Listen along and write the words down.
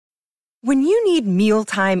When you need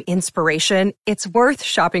mealtime inspiration, it's worth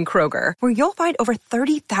shopping Kroger, where you'll find over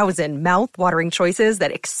 30,000 mouth-watering choices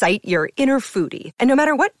that excite your inner foodie. And no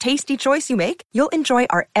matter what tasty choice you make, you'll enjoy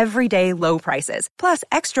our everyday low prices, plus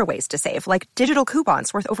extra ways to save, like digital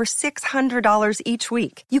coupons worth over $600 each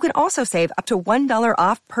week. You can also save up to $1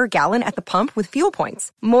 off per gallon at the pump with fuel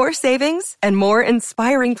points. More savings and more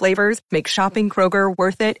inspiring flavors make shopping Kroger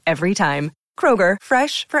worth it every time. Kroger,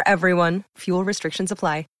 fresh for everyone. Fuel restrictions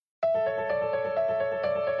apply.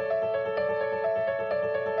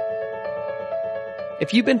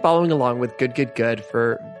 If you've been following along with Good, Good, Good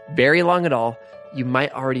for very long at all, you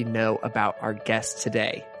might already know about our guest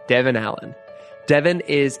today, Devin Allen. Devin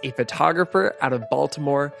is a photographer out of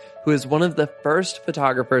Baltimore who is one of the first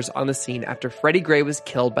photographers on the scene after Freddie Gray was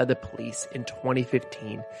killed by the police in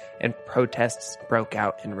 2015 and protests broke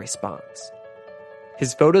out in response.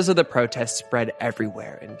 His photos of the protests spread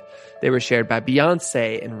everywhere, and they were shared by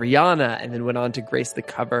Beyonce and Rihanna, and then went on to grace the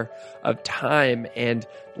cover of Time and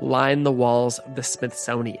line the walls of the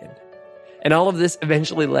Smithsonian. And all of this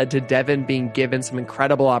eventually led to Devin being given some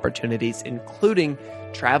incredible opportunities, including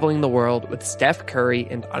traveling the world with Steph Curry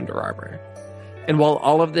and Under Armour. And while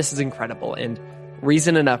all of this is incredible and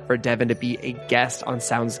reason enough for Devin to be a guest on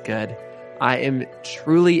Sounds Good, I am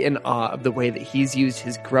truly in awe of the way that he's used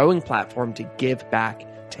his growing platform to give back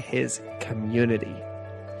to his community.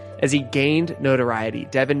 As he gained notoriety,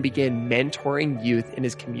 Devin began mentoring youth in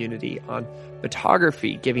his community on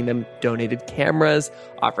photography, giving them donated cameras,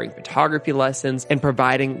 offering photography lessons, and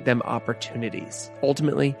providing them opportunities.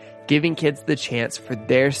 Ultimately, giving kids the chance for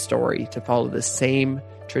their story to follow the same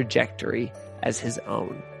trajectory as his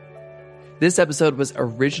own. This episode was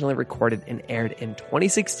originally recorded and aired in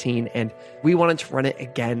 2016, and we wanted to run it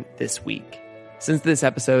again this week. Since this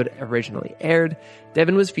episode originally aired,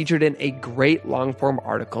 Devin was featured in a great long-form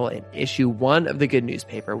article in issue 1 of the Good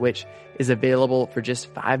Newspaper, which is available for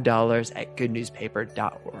just $5 at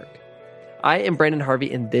goodnewspaper.org. I am Brandon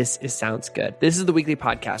Harvey, and this is Sounds Good. This is the weekly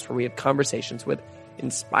podcast where we have conversations with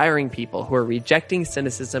inspiring people who are rejecting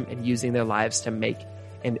cynicism and using their lives to make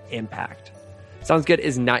an impact. Sounds Good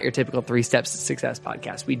is not your typical 3 Steps to Success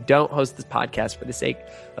podcast. We don't host this podcast for the sake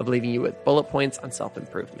of leaving you with bullet points on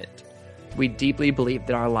self-improvement. We deeply believe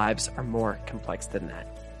that our lives are more complex than that.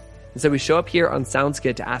 And so we show up here on Sounds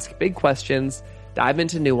Good to ask big questions, dive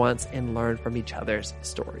into nuance, and learn from each other's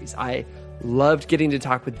stories. I loved getting to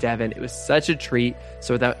talk with Devin. It was such a treat.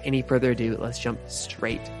 So without any further ado, let's jump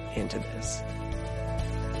straight into this.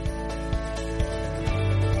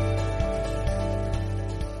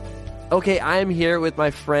 Okay, I am here with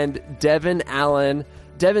my friend Devin Allen.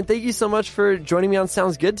 Devin, thank you so much for joining me on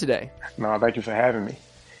Sounds Good today. No, thank you for having me.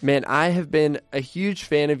 Man, I have been a huge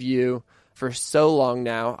fan of you for so long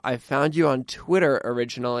now. I found you on Twitter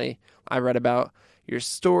originally. I read about your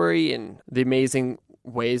story and the amazing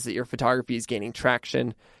ways that your photography is gaining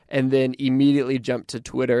traction, and then immediately jumped to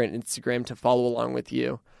Twitter and Instagram to follow along with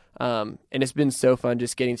you. And it's been so fun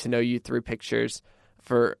just getting to know you through pictures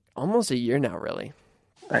for almost a year now, really.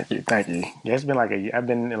 Thank you. Yeah, it's been like I've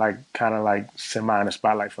been kind of semi in the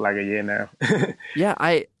spotlight for a year now. Yeah,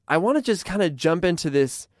 I want to just kind of jump into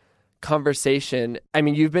this conversation. I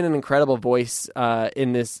mean, you've been an incredible voice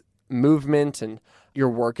in this movement, and your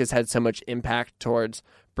work has had so much impact towards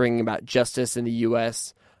bringing about justice in the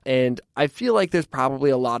U.S. And I feel like there's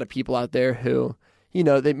probably a lot of people out there who,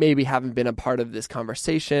 that maybe haven't been a part of this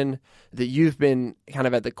conversation that you've been kind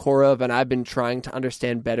of at the core of, and I've been trying to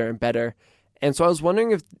understand better and better. And so I was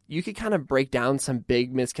wondering if you could kind of break down some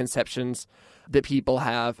big misconceptions that people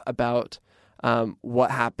have about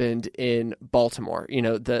what happened in Baltimore,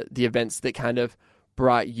 the events that kind of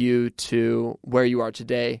brought you to where you are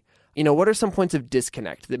today. What are some points of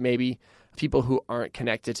disconnect that maybe people who aren't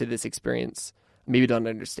connected to this experience maybe don't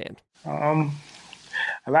understand? A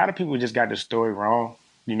lot of people just got the story wrong,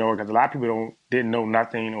 because a lot of people didn't know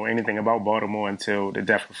nothing or anything about Baltimore until the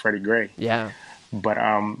death of Freddie Gray. Yeah. But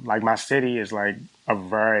my city is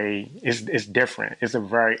it's different. It's a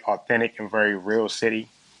very authentic and very real city,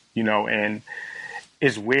 and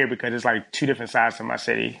it's weird because it's 2 different sides of my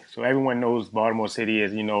city. So everyone knows Baltimore City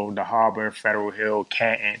is, the harbor, Federal Hill,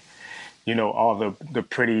 Canton, all the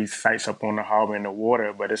pretty sights up on the harbor and the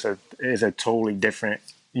water. But it's a totally different,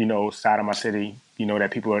 side of my city,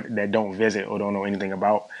 that people that don't visit or don't know anything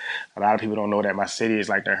about. A lot of people don't know that my city is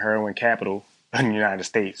like the heroin capital in the United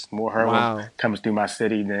States. More heroin comes through my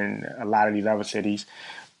city than a lot of these other cities.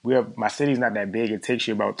 My city's not that big. It takes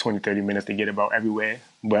you about 20, 30 minutes to get about everywhere.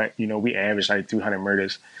 But, we average 300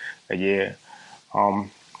 murders a year. A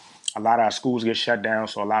lot of our schools get shut down,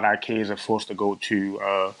 so a lot of our kids are forced to go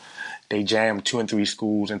to they jammed 2 and 3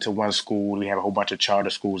 schools into one school. We have a whole bunch of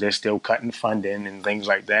charter schools. They're still cutting funding and things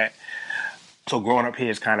like that. So growing up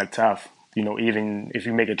here is kind of tough. Even if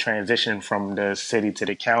you make a transition from the city to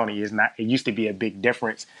the county, it used to be a big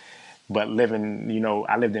difference. But I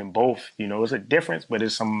lived in both, it's a difference, but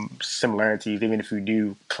there's some similarities, even if you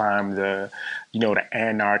do climb the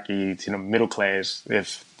anarchy to the middle class,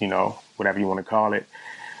 if, whatever you want to call it.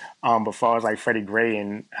 But as far as like Freddie Gray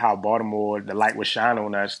and how Baltimore, the light was shine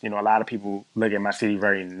on us, a lot of people look at my city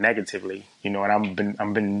very negatively, and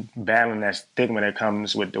I've been battling that stigma that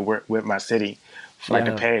comes with my city for like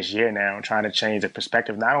the past year now, trying to change the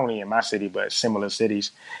perspective, not only in my city, but similar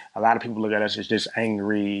cities. A lot of people look at us as just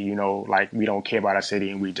angry, like we don't care about our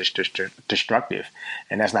city and we just destructive.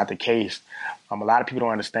 And that's not the case. A lot of people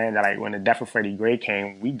don't understand that, like, when the death of Freddie Gray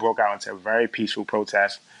came, we broke out into a very peaceful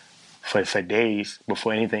protest for days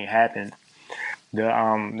before anything happened. The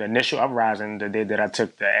initial uprising, the day that I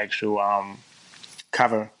took the actual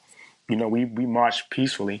cover, we marched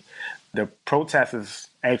peacefully. The protesters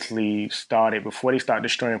actually started, before they started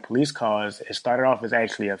destroying police cars, it started off as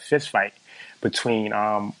actually a fist fight between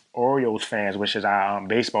Orioles fans, which is our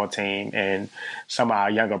baseball team, and some of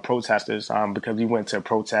our younger protesters, because we went to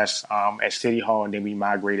protest at City Hall, and then we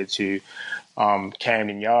migrated to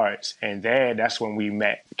Camden Yards. And that's when we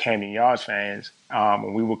met Camden Yards fans,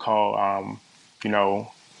 and we would call,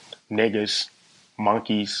 niggas,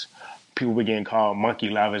 monkeys. People were getting called monkey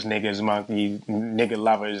lovers, nigga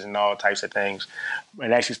lovers, and all types of things.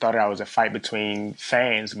 It actually started out as a fight between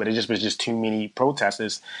fans, but it just was too many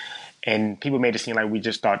protesters. And people made it seem like we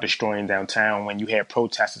just start destroying downtown when you had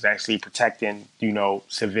protesters actually protecting,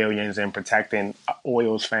 civilians and protecting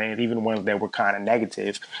Orioles fans, even ones that were kind of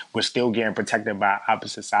negative, were still getting protected by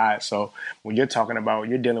opposite sides. So when you're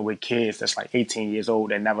dealing with kids that's like 18 years old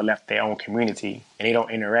that never left their own community, and they don't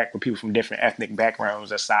interact with people from different ethnic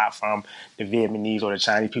backgrounds aside from the Vietnamese or the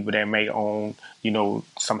Chinese people that may own,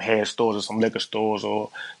 some hair stores or some liquor stores, or,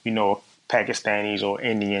 Pakistanis or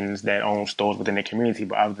Indians that own stores within the community.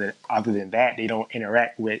 But other than that, they don't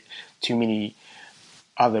interact with too many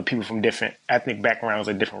other people from different ethnic backgrounds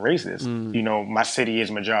or different races. My city is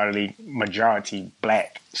majority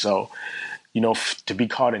black. So, to be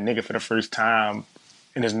called a nigga for the first time,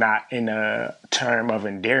 and it's not in a term of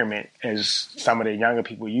endearment as some of the younger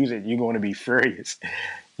people use it, you're going to be furious.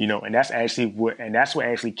 And that's what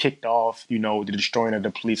actually kicked off, the destroying of the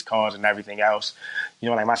police cars and everything else.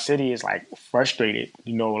 Like my city is like frustrated,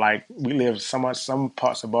 like we live some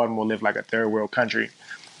parts of Baltimore live like a third world country,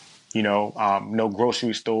 no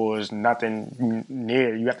grocery stores, nothing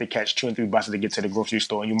near. You have to catch 2 and 3 buses to get to the grocery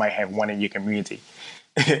store, and you might have one in your community.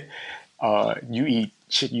 You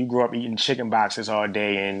grow up eating chicken boxes all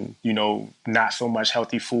day and, not so much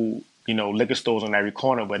healthy food. Liquor stores on every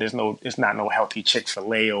corner, but it's not no healthy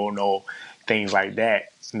Chick-fil-A or no things like that.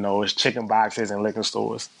 It's chicken boxes and liquor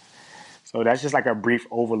stores. So that's just like a brief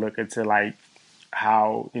overlook into like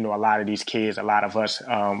how, a lot of these kids, a lot of us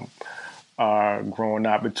are growing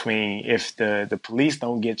up between, if the police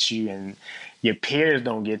don't get you and your peers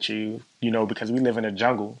don't get you, because we live in a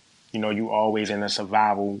jungle, you always in a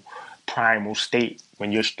survival primal state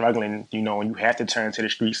when you're struggling, and you have to turn to the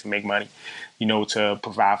streets to make money, to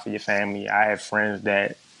provide for your family. I have friends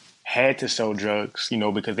that had to sell drugs,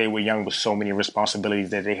 because they were young with so many responsibilities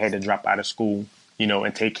that they had to drop out of school,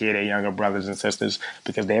 and take care of their younger brothers and sisters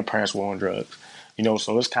because their parents were on drugs,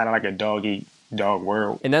 so it's kind of like a dog-eat-dog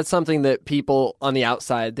world. And that's something that people on the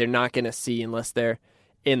outside, they're not going to see unless they're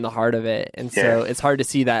in the heart of it. And so it's hard to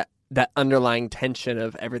see that underlying tension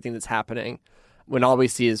of everything that's happening when all we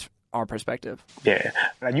see is our perspective. Yeah.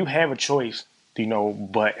 Like, you have a choice,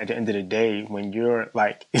 but at the end of the day, when you're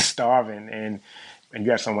like starving and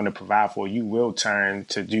you have someone to provide for, you will turn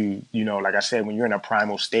to do, like I said, when you're in a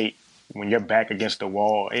primal state, when you're back against the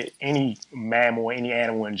wall, any mammal or any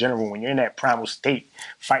animal in general, when you're in that primal state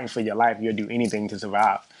fighting for your life, you'll do anything to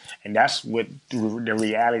survive. And that's what the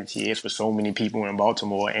reality is for so many people in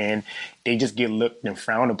Baltimore. And they just get looked and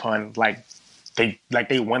frowned upon like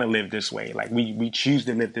they want to live this way. Like we choose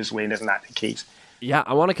to live this way, and that's not the case. Yeah,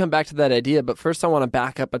 I want to come back to that idea, but first I want to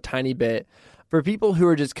back up a tiny bit. For people who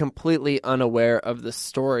are just completely unaware of the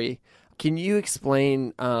story, can you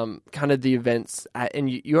explain kind of the events, and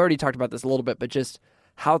you already talked about this a little bit, but just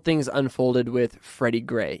how things unfolded with Freddie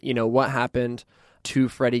Gray? What happened to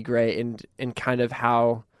Freddie Gray and kind of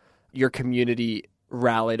how your community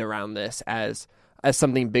rallied around this as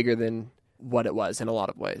something bigger than what it was in a lot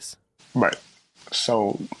of ways. Right.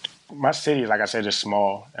 So my city, like I said, is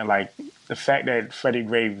small, and like the fact that Freddie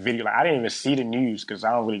Gray video, like I didn't even see the news because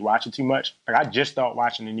I don't really watch it too much. Like I just started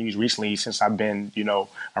watching the news recently since I've been,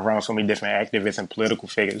 around so many different activists and political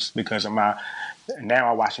figures because of now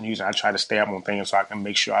I watch the news and I try to stay up on things so I can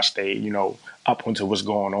make sure I stay, up onto what's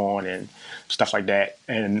going on and stuff like that.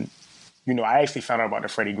 And, I actually found out about the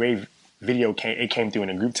Freddie Gray video. It came through in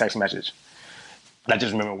a group text message. I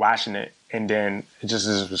just remember watching it, and then it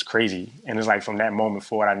was crazy. And it's like from that moment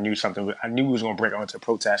forward, I knew we was going to break onto a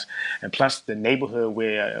protest. And plus, the neighborhood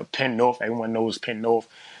where Penn North, everyone knows Penn North,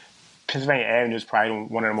 Pennsylvania Avenue is probably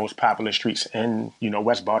one of the most popular streets in,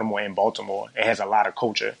 West Baltimore and Baltimore. It has a lot of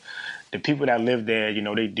culture. The people that live there,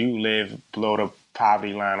 they do live below the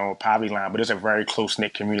poverty line, but it's a very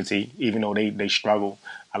close-knit community, even though they struggle.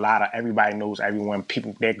 Everybody knows everyone.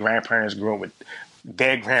 People, their grandparents grew up with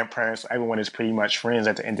their grandparents. Everyone is pretty much friends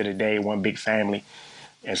at the end of the day, one big family.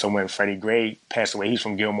 And so when Freddie Gray passed away, he's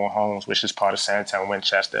from Gilmore Homes, which is part of Sandtown,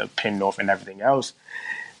 Winchester, Penn North, and everything else.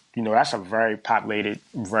 That's a very populated,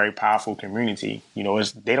 very powerful community.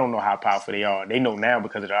 They don't know how powerful they are. They know now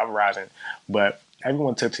because of the uprising, but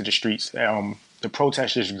everyone took to the streets. The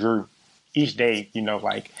protests just grew each day.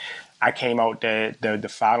 I came out the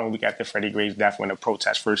following week after Freddie Gray's death when the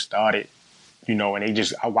protests first started, and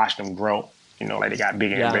I watched them grow. They got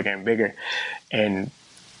bigger and bigger and bigger. And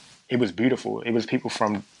it was beautiful. It was people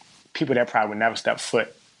that probably would never step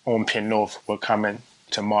foot on Penn North were coming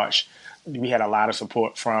to march. We had a lot of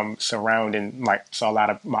support from surrounding, saw a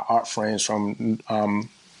lot of my art friends from,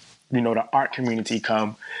 the art community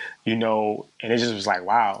come, and it just was like,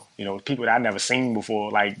 wow, people that I'd never seen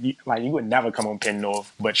before, you would never come on Penn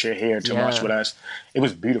North, but you're here to march with us. It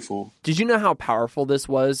was beautiful. Did you know how powerful this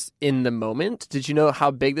was in the moment? Did you know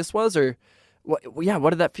how big this was, or what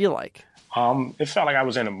did that feel like? It felt like I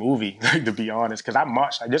was in a movie, to be honest, because I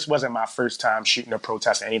marched. This wasn't my first time shooting a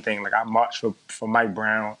protest or anything. I marched for Mike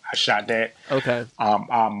Brown. I shot that. Okay.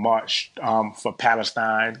 I marched for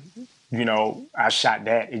Palestine. I shot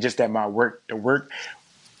that. It's just that the work,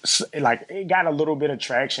 it got a little bit of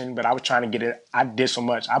traction, but I was trying to get it. I did so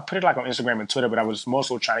much. I put it on Instagram and Twitter, but I was more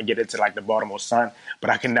so trying to get it to the Baltimore Sun, but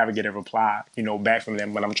I could never get a reply, back from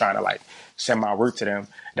them when I'm trying to send my work to them.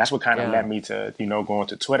 That's what kind of led me to, going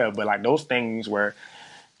to Twitter. But those things where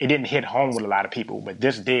it didn't hit home with a lot of people, but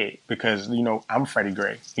this did because, I'm Freddie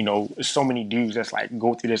Gray. There's so many dudes that's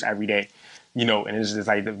go through this every day, and it's just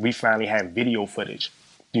we finally have video footage,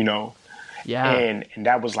 Yeah. And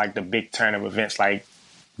that was the big turn of events.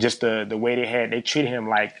 Just the way they treated him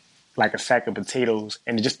like a sack of potatoes,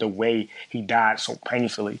 and just the way he died so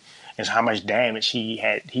painfully, and how much damage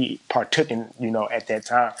he partook in, at that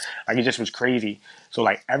time. It just was crazy. So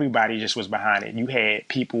everybody just was behind it. You had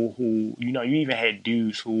people who, you even had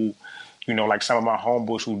dudes who, some of my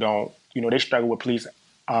homeboys who don't, they struggle with police.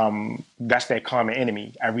 That's their common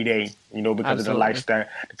enemy every day, because of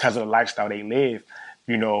the lifestyle they live,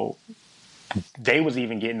 they was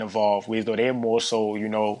even getting involved with, though they're more so,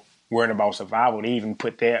 worrying about survival. They even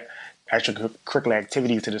put their extracurricular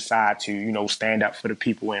activities to the side to, stand up for the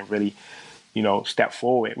people and really, step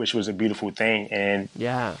forward, which was a beautiful thing. And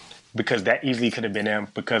because that easily could have been them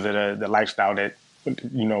because of the lifestyle that,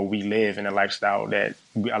 we live in, a lifestyle that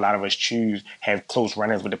a lot of us choose, have close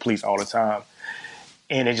run-ins with the police all the time.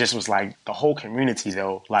 And it just was the whole community,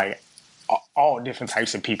 though, all different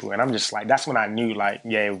types of people. And I'm just that's when I knew,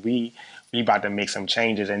 we about to make some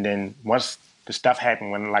changes. And then once the stuff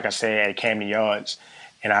happened, when, I said, at Camden Yards,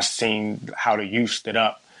 and I seen how the youth stood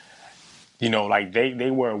up, they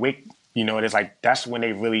were awake, it's that's when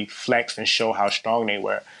they really flexed and show how strong they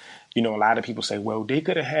were. A lot of people say, well, they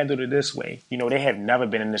could have handled it this way. They have never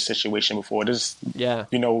been in this situation before. These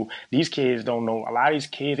kids don't know. A lot of these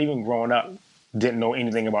kids, even growing up, didn't know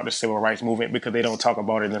anything about the civil rights movement because they don't talk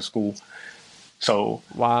about it in school. So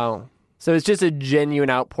wow. So it's just a genuine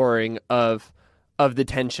outpouring of the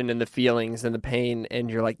tension and the feelings and the pain, and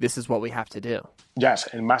you're this is what we have to do. Yes,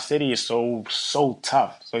 and my city is so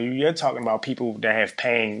tough. So you're talking about people that have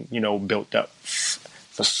pain, built up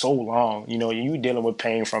for so long. You dealing with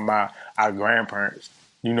pain from our grandparents.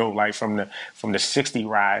 From the '60s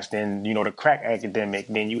rise, then the crack epidemic,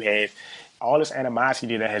 then you have all this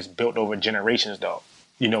animosity that has built over generations, though.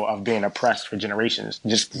 Of being oppressed for generations,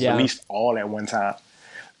 just released all at one time.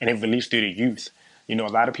 And it released through the youth. A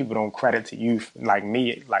lot of people don't credit to youth. Like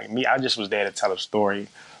me, I just was there to tell a story.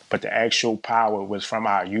 But the actual power was from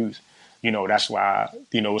our youth. That's why,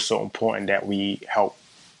 it's so important that we help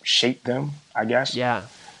shape them, I guess. Yeah.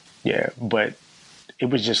 Yeah, but it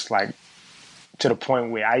was just to the point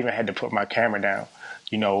where I even had to put my camera down,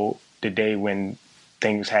 the day when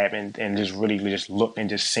things happened, and just really just look and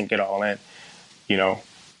just sink it all in,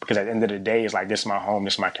 because at the end of the day, it's like, this is my home,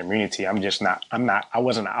 this is my community. I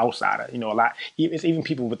wasn't an outsider. You know, it's even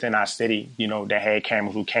people within our city, you know, that had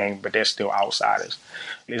cameras who came, but they're still outsiders.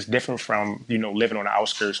 It's different from, you know, living on the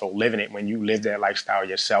outskirts or living it when you live that lifestyle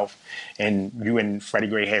yourself, and you and Freddie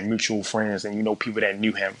Gray had mutual friends, and you know people that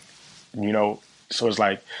knew him, you know. So it's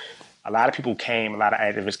like a lot of people came, a lot of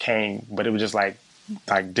activists came, but it was just like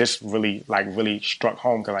this really struck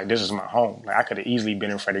home, because like, this is my home. Like, I could have easily been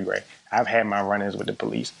in Freddie Gray. I've had my run-ins with the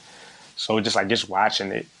police. So just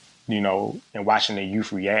watching it, you know, and watching the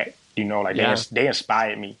youth react, you know, like they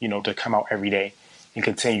inspired me, you know, to come out every day and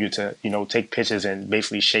continue to, you know, take pictures and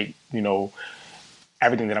basically shape, you know,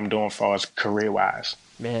 everything that I'm doing as far as career-wise.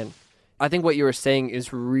 Man, I think what you were saying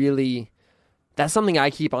is really, that's something I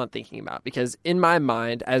keep on thinking about, because in my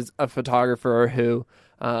mind, as a photographer who,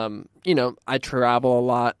 you know, I travel a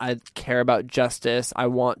lot, I care about justice, I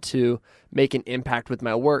want to make an impact with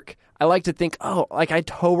my work, I like to think, oh, like, I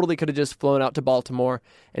totally could have just flown out to Baltimore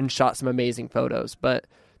and shot some amazing photos. But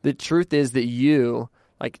the truth is that you,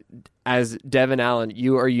 like, as Devin Allen,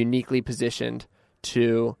 you are uniquely positioned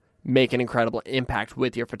to make an incredible impact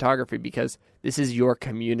with your photography, because this is your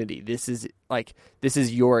community. This is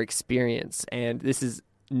your experience, and this is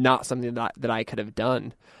not something that I could have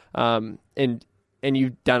done. And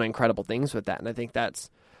you've done incredible things with that. And I think that's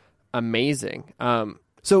amazing.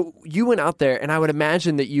 So you went out there, and I would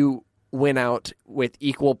imagine that you went out with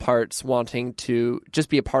equal parts wanting to just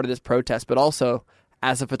be a part of this protest, but also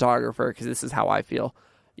as a photographer, because this is how I feel,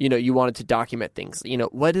 you know, you wanted to document things. You know,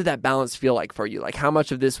 what did that balance feel like for you? Like, how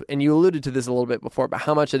much of this, and you alluded to this a little bit before, but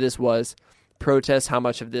how much of this was protest? How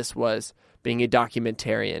much of this was being a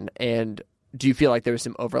documentarian? And do you feel like there was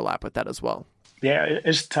some overlap with that as well? Yeah,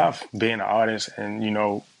 it's tough being an artist, and, you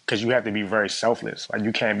know, because you have to be very selfless. Like,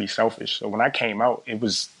 you can't be selfish. So when I came out, it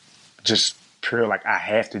was just pure, like, I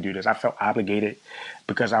have to do this. I felt obligated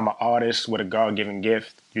because I'm an artist with a God-given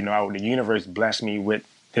gift. You know, the universe blessed me with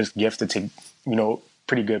this gift to take, you know,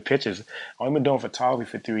 pretty good pictures. I've only been doing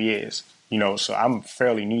photography for 3 years, you know, so I'm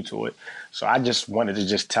fairly new to it. So I just wanted to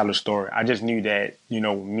just tell a story. I just knew that, you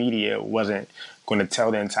know, media wasn't going to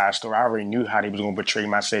tell the entire story. I already knew how they was going to portray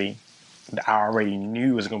my city. I already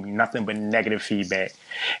knew it was going to be nothing but negative feedback.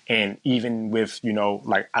 And even with, you know,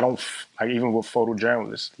 like, even with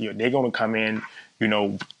photojournalists, you know, they're going to come in, you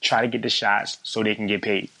know, try to get the shots so they can get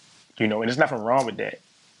paid, you know, and there's nothing wrong with that.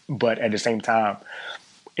 But at the same time,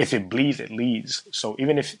 if it bleeds, it leads. So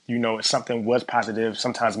even if, you know, if something was positive,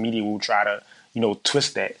 sometimes media will try to, you know,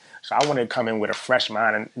 twist that. So I wanted to come in with a fresh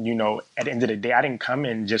mind. And, you know, at the end of the day, I didn't come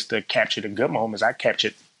in just to capture the good moments. I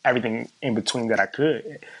captured everything in between that I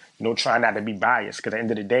could, you know, trying not to be biased. Because at the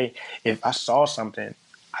end of the day, if I saw something,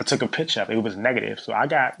 I took a picture of it. It was negative. So I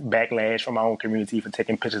got backlash from my own community for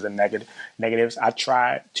taking pictures of negatives. I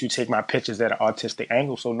tried to take my pictures at an artistic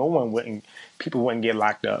angle so people wouldn't get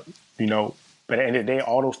locked up, you know. But at the end of the day,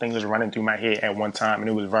 all those things was running through my head at one time, and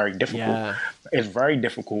it was very difficult. Yeah. It's very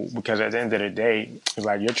difficult because at the end of the day, it's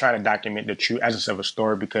like you're trying to document the true essence of a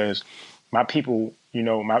story, because my people, you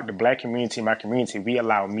know, the Black community, my community, we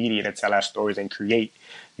allow media to tell our stories and create,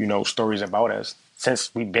 you know, stories about us.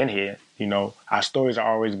 Since we've been here, you know, our stories are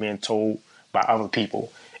always being told by other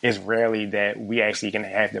people. It's rarely that we actually can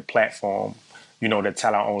have the platform, you know, to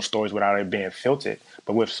tell our own stories without it being filtered.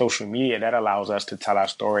 But with social media, that allows us to tell our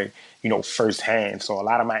story, you know, firsthand. So a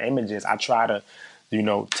lot of my images, I try to, you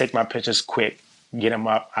know, take my pictures quick, get them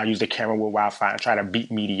up. I use the camera with Wi-Fi and try to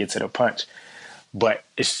beat media to the punch. But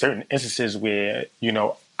it's certain instances where, you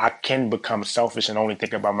know, I can become selfish and only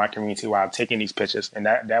think about my community while taking these pictures. And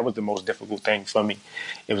that was the most difficult thing for me.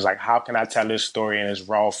 It was like, how can I tell this story in its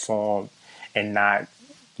raw form and not,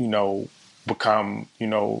 you know, become, you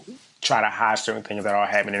know, try to hide certain things that are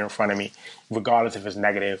happening in front of me, regardless if it's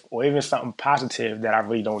negative or even something positive that I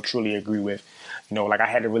really don't truly agree with. You know, like, I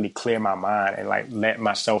had to really clear my mind and, like, let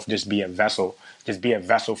myself just be a vessel for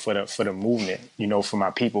the movement, you know, for my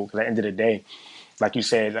people. Because at the end of the day, like you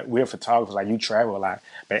said, like, we're photographers, like, you travel a lot.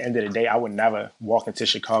 But at the end of the day, I would never walk into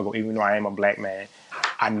Chicago, even though I am a Black man.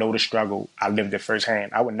 I know the struggle. I lived it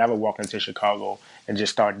firsthand. I would never walk into Chicago and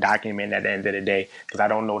just start documenting at the end of the day, because I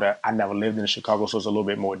don't know that I never lived in Chicago, so it's a little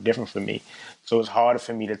bit more different for me. So it's harder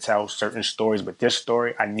for me to tell certain stories. But this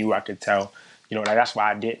story, I knew I could tell. You know, that's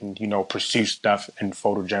why I didn't, you know, pursue stuff in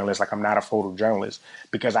photojournalists. Like, I'm not a photojournalist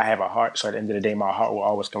because I have a heart. So at the end of the day, my heart will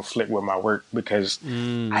always conflict with my work, because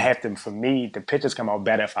I have to, for me, the pictures come out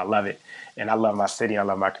better if I love it. And I love my city. I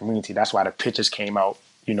love my community. That's why the pictures came out,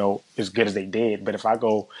 you know, as good as they did. But if I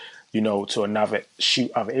go, you know, to another shoot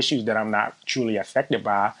of issues that I'm not truly affected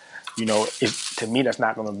by, to me, that's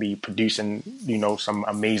not going to be producing, some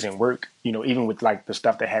amazing work. Even with like the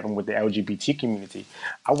stuff that happened with the LGBT community,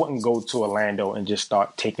 I wouldn't go to Orlando and just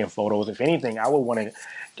start taking photos. If anything, I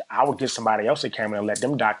would give somebody else a camera and let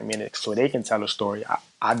them document it so they can tell a story.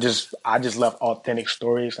 I just love authentic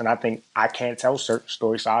stories, and I think I can't tell certain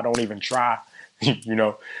stories, so I don't even try.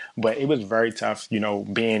 But it was very tough,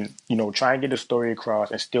 being, trying to get the story across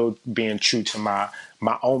and still being true to my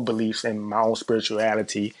own beliefs and my own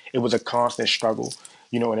spirituality. It was a constant struggle,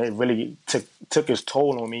 and it really took its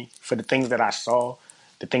toll on me for the things that I saw,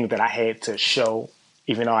 the things that I had to show,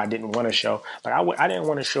 even though I didn't want to show. Like I didn't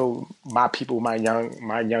want to show my people,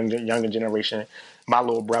 younger generation, my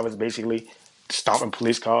little brothers, basically stomping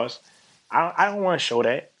police cars. I don't want to show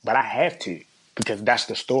that, but I have to, because that's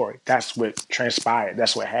the story. That's what transpired.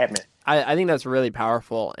 That's what happened. I think that's really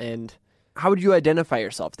powerful. And how would you identify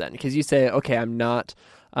yourself then? Because you say, okay, I'm not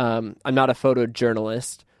a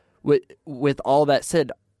photojournalist. With all that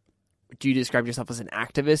said, do you describe yourself as an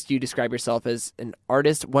activist? Do you describe yourself as an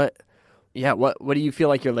artist? What do you feel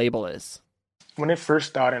like your label is? When it first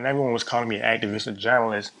started and everyone was calling me an activist, a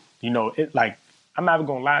journalist, I'm not even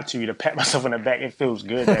gonna lie to you, to pat myself on the back, it feels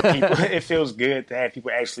good that it feels good to have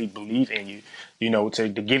people actually believe in you, to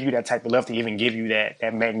give you that type of love, to even give you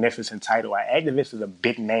that magnificent title. An activist is a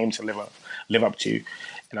big name to live up to.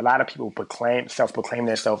 And a lot of people self-proclaim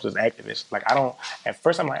themselves as activists. Like, at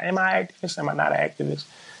first I'm like, am I an activist? Am I not an activist?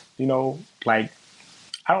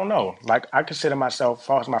 I don't know. Like, I consider myself, as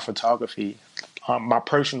far as my photography, my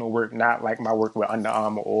personal work, not like my work with Under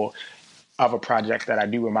Armour or other projects that I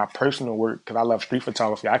do with my personal work, because I love street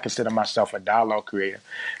photography. I consider myself a dialogue creator,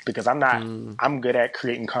 because I'm good at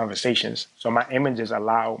creating conversations. So my images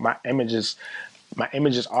are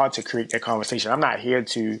to create that conversation. I'm not here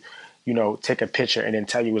to, take a picture and then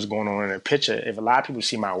tell you what's going on in the picture. If a lot of people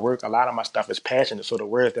see my work, a lot of my stuff is passionate. So the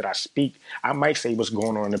words that I speak, I might say what's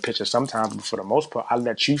going on in the picture sometimes, but for the most part, I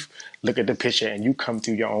let you look at the picture and you come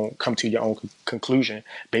to your own conclusion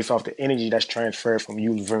based off the energy that's transferred from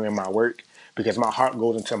you viewing my work, because my heart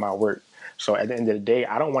goes into my work. So at the end of the day,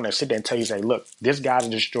 I don't want to sit there and tell you, say, look, this guy's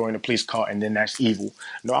destroying the police car and then that's evil.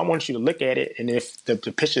 No, I want you to look at it, and if the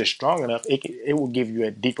picture is strong enough, it will give you a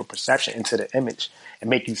deeper perception into the image and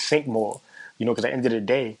make you think more. Because at the end of the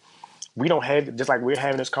day, we don't have, just like we're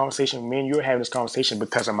having this conversation, me and you're having this conversation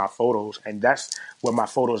because of my photos. And that's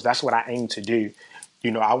what I aim to do.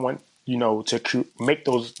 I want, to make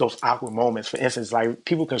those awkward moments. For instance, like,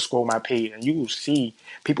 people can scroll my page and you will see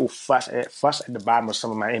people fuss at the bottom of some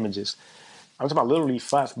of my images. I'm talking about literally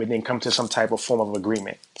fuss, but then come to some type of form of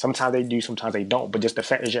agreement. Sometimes they do, sometimes they don't. But just the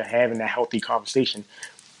fact that you're having that healthy conversation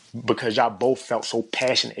because y'all both felt so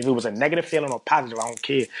passionate. If it was a negative feeling or positive, I don't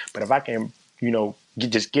care. But if I can,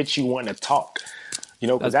 just get you wanting to talk,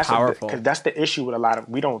 because that's powerful. Because that's the issue with a lot of,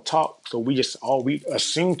 we don't talk, so we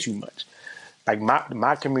assume too much. Like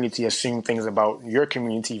my community assume things about your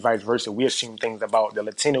community, vice versa. We assume things about the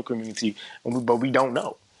Latino community, but we don't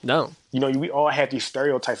know. No. We all have these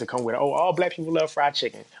stereotypes that come with it. Oh, all black people love fried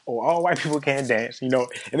chicken. Or all white people can't dance, And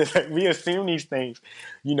it's like, we assume these things,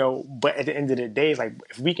 but at the end of the day, it's like,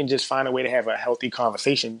 if we can just find a way to have a healthy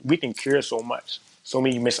conversation, we can cure so much. So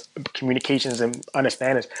many miscommunications and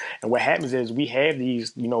understandings. And what happens is we have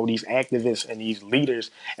these, these activists and these leaders,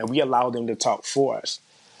 and we allow them to talk for us.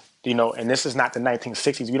 And this is not the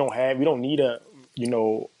 1960s. We don't need a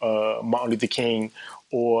Martin Luther King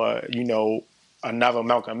or, another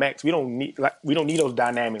Malcolm X. We don't need those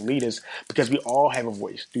dynamic leaders, because we all have a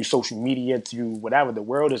voice through social media, through whatever. The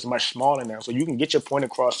world is much smaller now, so you can get your point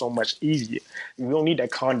across so much easier. We don't need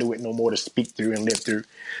that conduit no more to speak through and live through.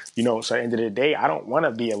 So at the end of the day, I don't want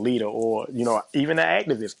to be a leader or, even an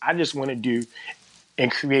activist. I just want to do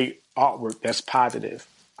and create artwork that's positive.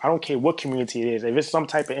 I don't care what community it is. If it's some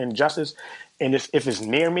type of injustice, and if it's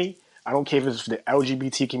near me, I don't care if it's the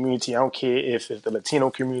LGBT community. I don't care if it's the Latino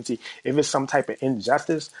community. If it's some type of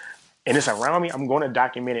injustice and it's around me, I'm going to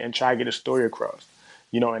document it and try to get a story across,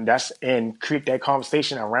 and create that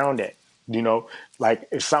conversation around it. Like,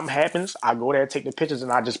 if something happens, I go there, take the pictures,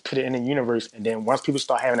 and I just put it in the universe. And then once people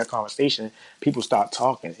start having a conversation, people start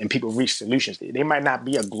talking and people reach solutions. They might not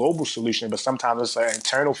be a global solution, but sometimes it's an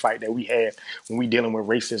internal fight that we have when we're dealing with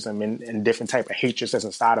racism and different type of hatred that's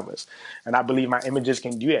inside of us. And I believe my images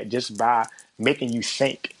can do that just by making you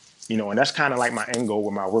think. And that's kind of like my end goal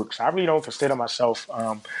with my work. So I really don't consider myself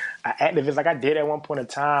an activist like I did at one point in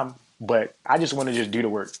time. But I just want to just do the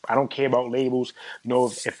work. I don't care about labels.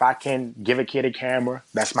 If I can give a kid a camera,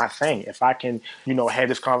 that's my thing. If I can, have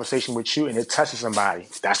this conversation with you and it touches somebody,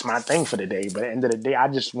 that's my thing for the day. But at the end of the day, I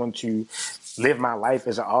just want to live my life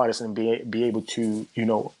as an artist and be able to,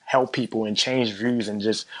 help people and change views and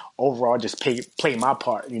just overall just play my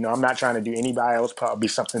part. I'm not trying to do anybody else's part or be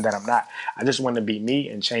something that I'm not. I just want to be me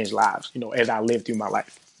and change lives, as I live through my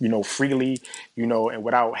life, freely, and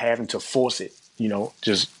without having to force it,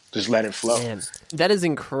 just let it flow. Man, that is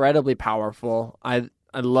incredibly powerful. I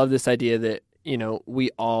love this idea that, we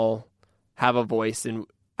all have a voice, and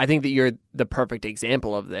I think that you're the perfect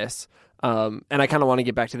example of this. And I kind of want to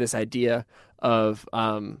get back to this idea of,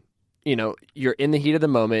 you're in the heat of the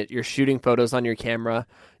moment, you're shooting photos on your camera,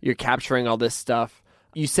 you're capturing all this stuff.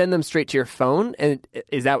 You send them straight to your phone, and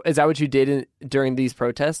is that what you did during these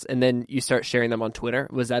protests? And then you start sharing them on Twitter?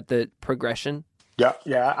 Was that the progression?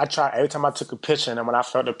 Yeah. I try every time I took a picture, and then when I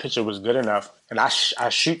felt the picture was good enough, and I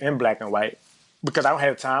shoot in black and white because I don't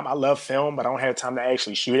have time. I love film, but I don't have time to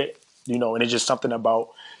actually shoot it. And it's just something about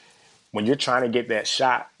when you're trying to get that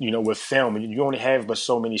shot, with film, you only have but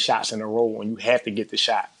so many shots in a row, and you have to get the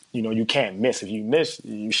shot. You can't miss. If you miss,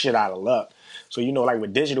 you shit out of luck. So, like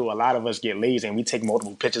with digital, a lot of us get lazy and we take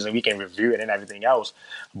multiple pictures and we can review it and everything else.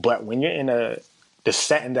 But when you're in the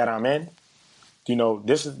setting that I'm in,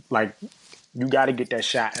 this is like, you got to get that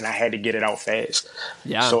shot, and I had to get it out fast.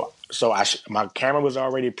 Yeah. So my camera was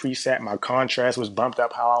already preset. My contrast was bumped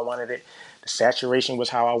up how I wanted it. The saturation was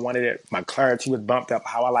how I wanted it. My clarity was bumped up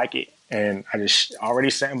how I like it. And I just already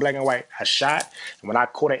set in black and white. I shot, and when I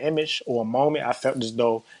caught an image or a moment, I felt as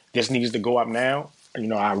though this needs to go up now.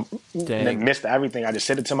 I missed everything. I just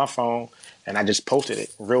set it to my phone, and I just posted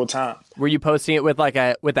it real time. Were you posting it with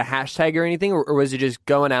a hashtag or anything, or was it just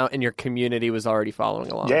going out and your community was already following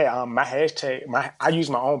along? Yeah, my hashtag, I use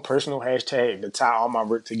my own personal hashtag to tie all my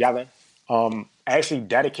work together. I actually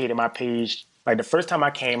dedicated my page. Like the first time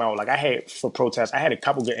I came out, I had for protests, I had a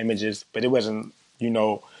couple good images, but it wasn't,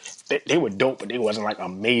 they were dope, but they wasn't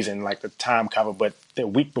amazing, the time cover. But the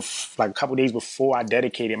week before, a couple days before, I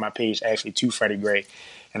dedicated my page actually to Freddie Gray.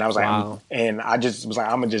 And I was wow. and I just was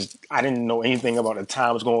I didn't know anything about the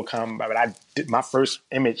time was going to come, but I did my first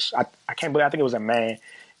image. I can't believe, I think it was a man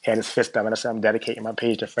had his fist up, and I said, I'm dedicating my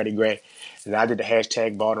page to Freddie Gray. And I did the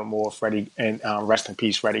hashtag Baltimore Freddie, and rest in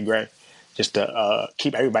peace, Freddie Gray, just to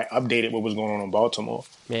keep everybody updated what was going on in Baltimore.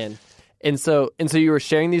 Man. And so you were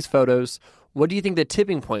sharing these photos. What do you think the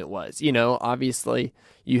tipping point was? Obviously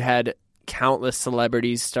you had countless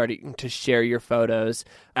celebrities starting to share your photos.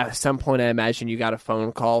 At some point, I imagine you got a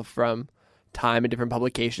phone call from Time and different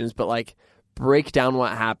publications, but break down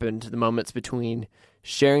what happened, the moments between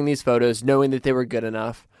sharing these photos, knowing that they were good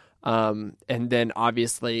enough, and then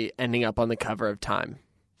obviously ending up on the cover of Time.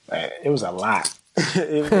 It was a lot.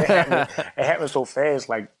 it happened so fast.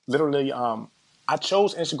 Literally, I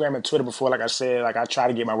chose Instagram and Twitter before. Like I said, I tried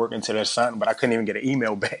to get my work into the Sun, but I couldn't even get an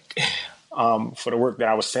email back for the work that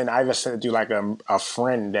I was sending. I even sent it to a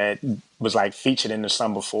friend that was featured in the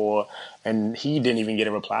Sun before, and he didn't even get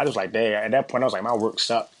a reply. I was like, dang. At that point, I was like, my work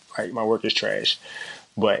sucked. My work is trash.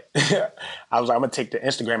 But I was like, I'm gonna take to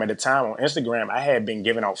Instagram. At the time on Instagram, I had been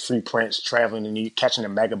giving out free prints, traveling and catching the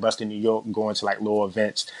mega bus in New York, going to little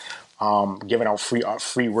events, giving out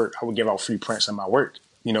free work. I would give out free prints of my work,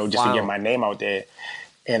 just to get my name out there.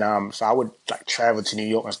 And so I would travel to New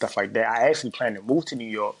York and stuff like that. I actually planned to move to New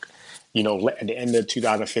York, at the end of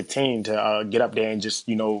 2015 to get up there and just,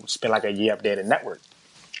 spend a year up there to network.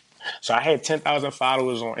 So I had 10,000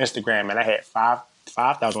 followers on Instagram, and I had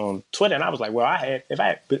 5,000 on Twitter. And I was like, well, I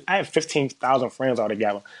have 15,000 friends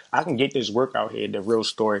altogether. I can get this work out here, the real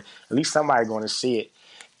story. At least somebody going to see it.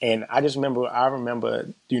 And I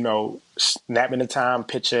remember, snapping the Time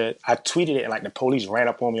picture. I tweeted it, and the police ran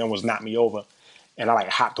up on me, almost knocked me over. And I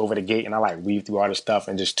hopped over the gate, and I weaved through all this stuff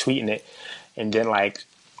and just tweeting it. And then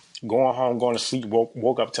going home, going to sleep,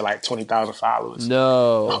 woke up to 20,000 followers.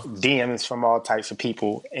 No. DMs from all types of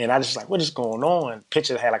people. And I just what is going on?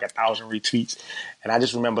 Pictures had 1,000 retweets. And I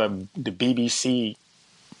just remember the BBC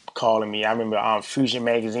calling me. I remember Fusion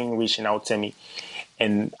Magazine reaching out to me.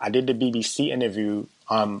 And I did the BBC interview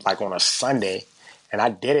on a Sunday. And I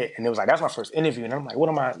did it. And it was that's my first interview. And I'm what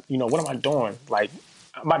am I doing?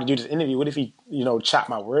 I'm about to do this interview. What if he, chop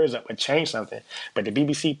my words up and change something? But the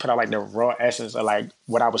BBC put out the raw essence of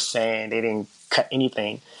what I was saying. They didn't cut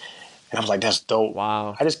anything. And I was that's dope.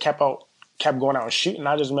 Wow. I just kept going out and shooting.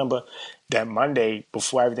 I just remember that Monday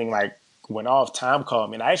before everything went off, Time called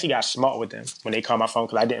me. And I actually got smart with them when they called my phone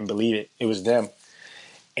because I didn't believe it. It was them.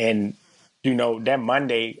 And, that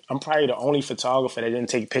Monday, I'm probably the only photographer that didn't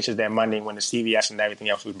take pictures that Monday when the CVS and everything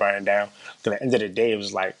else was burning down. Because at the end of the day, it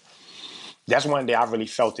was that's one day I really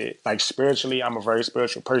felt it. Spiritually, I'm a very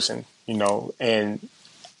spiritual person, and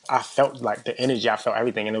I felt the energy, I felt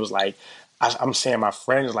everything. And it was I'm seeing my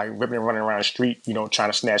friends like ripping and running around the street, you know, trying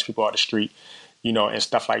to snatch people off the street, you know, and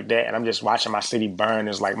stuff like that. And I'm just watching my city burn.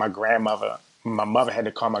 It's like my mother had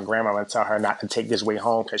to call my grandmother and tell her not to take this way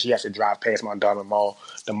home because she has to drive past Montgomery Mall,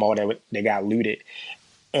 the mall that they got looted.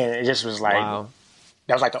 And it just was like, Wow.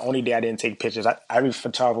 that was like the only day I didn't take pictures. Every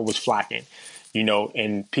photographer was flocking, you know,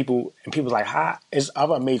 and people was like, "How?" There's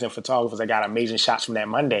other amazing photographers that got amazing shots from that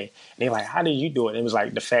Monday. And they're like, "How did you do it?" And it was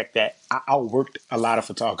like the fact that I outworked a lot of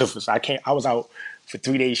photographers. I was out for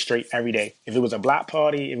 3 days straight every day. If it was a block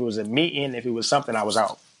party, if it was a meeting, if it was something, I was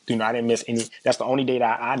out. You know, I didn't miss any. That's the only day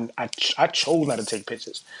that I chose not to take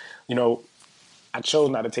pictures. You know, I chose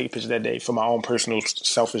not to take pictures that day for my own personal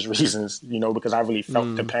selfish reasons, you know, because I really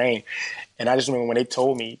felt the pain. And I just remember when they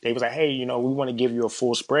told me, they was like, "Hey, you know, we want to give you a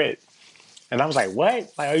full spread." And I was like,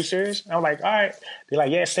 "What? Like, are you serious?" And I was like, "All right." They're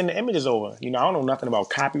like, "Yeah, send the images over." You know, I don't know nothing about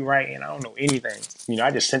copyright and I don't know anything. You know,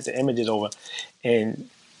 I just sent the images over and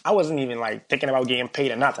I wasn't even like thinking about getting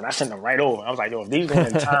paid or nothing. I sent them right over. I was like, "Yo, if these going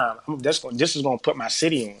in time, this is going to put my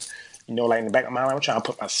city on." You know, like in the back of my mind, I'm trying to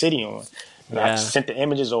put my city on. And I Yeah. sent the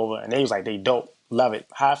images over and they was like, "They dope. Love it."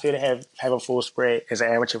 How I feel to have a full spread as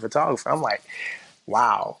an amateur photographer. I'm like,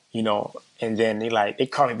 wow, you know. And then they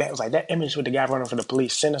called me back. It was like, "That image with the guy running for the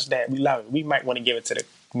police, send us that. We love it. We might want to give it to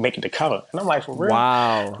make it the cover." And I'm like, "For real?"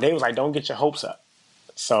 Wow. They was like, "Don't get your hopes up."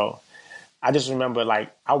 So I just remember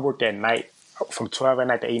like I worked at night from 12 at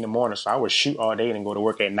night to 8 in the morning. So I would shoot all day and then go to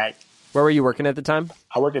work at night. Where were you working at the time?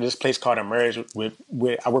 I worked at this place called Emerge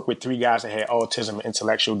I worked with 3 guys that had autism and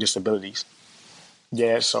intellectual disabilities.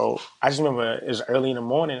 Yeah, so I just remember it was early in the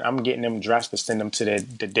morning. I'm getting them dressed to send them to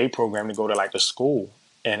the day program to go to like the school.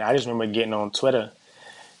 And I just remember getting on Twitter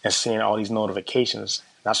and seeing all these notifications.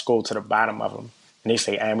 And I scrolled to the bottom of them. And they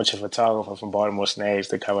say amateur photographer from Baltimore Snags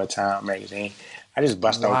to cover Time magazine. I just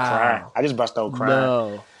bust out crying. Wow. I just bust out crying.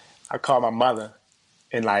 No. I called my mother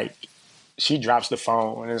and like she drops the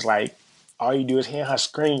phone and it's like all you do is hear her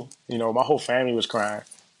scream. You know, my whole family was crying.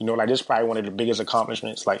 You know, like this is probably one of the biggest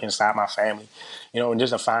accomplishments like inside my family. You know, and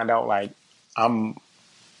just to find out like I'm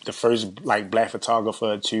the first like black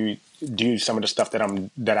photographer to do some of the stuff that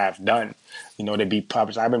I've done, you know, to be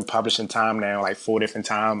published. I've been published in Time now like 4 different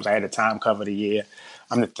times. I had a Time cover of the year.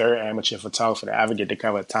 I'm the 3rd amateur photographer to ever get the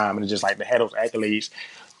cover of Time, and it's just like to have those accolades,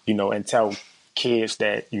 you know, and tell kids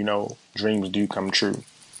that, you know, dreams do come true.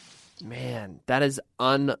 Man, that is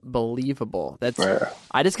unbelievable. That's Yeah.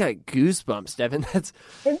 I just got goosebumps, Devin. That's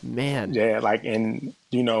man. Yeah, like, and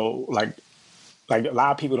you know, like a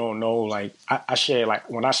lot of people don't know. Like I shared like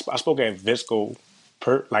when I spoke at Visco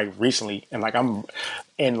like recently, and like I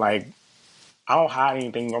don't hide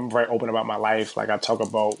anything. I'm very open about my life. Like I talk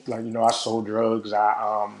about like, you know, I sold drugs.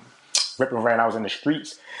 I ripped and ran. I was in the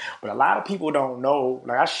streets, but a lot of people don't know.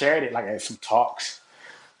 Like I shared it like at some talks.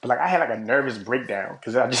 But like I had like a nervous breakdown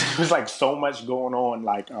because it was like so much going on,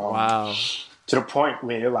 like Wow. to the point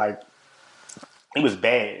where like it was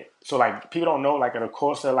bad. So like people don't know, like in the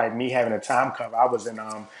course of like me having a Time cover, I was in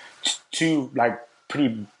 2 like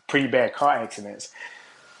pretty bad car accidents.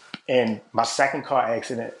 And my second car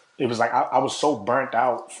accident, it was like I was so burnt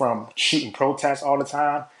out from shooting protests all the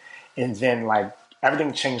time, and then like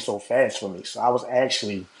everything changed so fast for me. So I was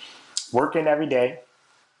actually working every day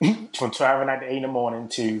from 12 at night to 8 in the morning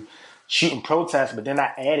to shooting protests, but then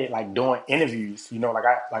I added like doing interviews. You know,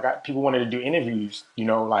 people wanted to do interviews. You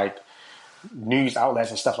know, like news outlets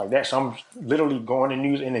and stuff like that. So I'm literally going to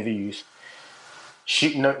news interviews,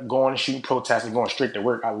 going to shoot protests, and going straight to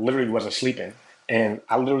work. I literally wasn't sleeping, and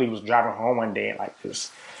I literally was driving home one day and like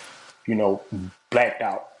this, you know, blacked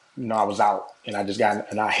out. You know, I was out and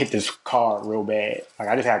I hit this car real bad. Like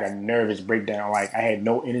I just had like a nervous breakdown. Like I had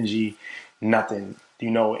no energy, nothing. You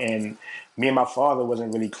know, and me and my father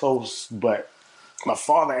wasn't really close, but my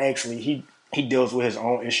father actually he deals with his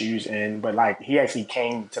own issues, but like he actually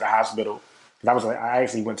came to the hospital. I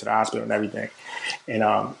actually went to the hospital and everything,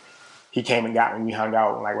 and he came and got me. We hung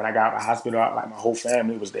out. Like when I got out of the hospital, like my whole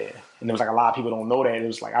family was there, and it was like a lot of people don't know that. It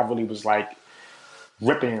was like I really was like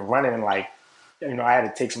ripping and running, and like, you know, I had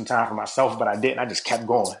to take some time for myself, but I didn't. I just kept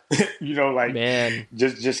going. You know, like Man.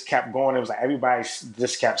 just kept going. It was like everybody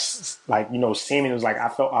just kept like, you know, seeing me. It was like I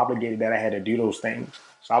felt obligated that I had to do those things.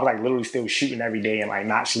 So I was like literally still shooting every day and like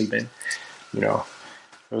not sleeping. You know,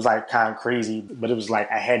 it was like kind of crazy, but it was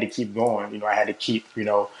like I had to keep going. You know, I had to keep, you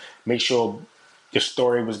know, make sure the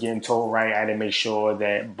story was getting told right. I had to make sure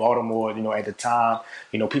that Baltimore, you know, at the time,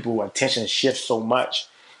 you know, people attention shifts so much,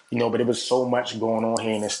 you know, but it was so much going on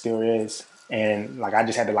here and it still is. And like I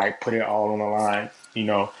just had to like put it all on the line, you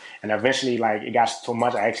know. And eventually, like it got so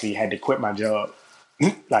much, I actually had to quit my job,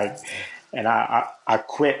 like, and I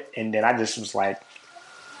quit, and then I just was like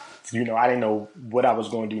I didn't know what I was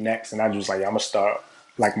going to do next. And I was just like, I'm going to start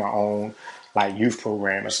like my own like youth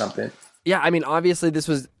program or something. Yeah, I mean, obviously this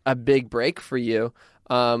was a big break for you,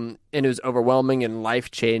 and it was overwhelming and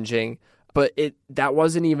life changing. But that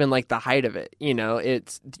wasn't even like the height of it.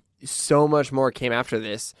 It's so much more came after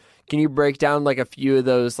this. Can you break down like a few of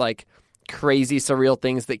those like crazy surreal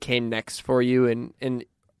things that came next for you, and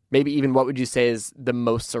maybe even what would you say is the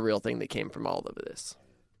most surreal thing that came from all of this?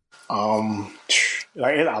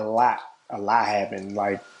 Like a lot happened.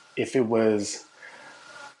 Like if it was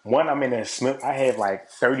one, I'm in a Smith. I have like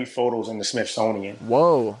 30 photos in the Smithsonian.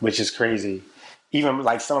 Whoa, which is crazy. Even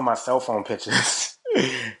like some of my cell phone pictures,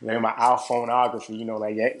 like my iPhoneography.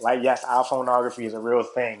 Yes, iPhoneography is a real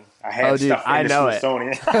thing. I have stuff in the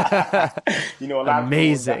Smithsonian. A lot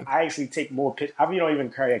amazing. of I actually take more pictures. I don't even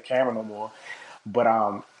carry a camera no more. But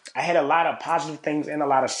I had a lot of positive things and a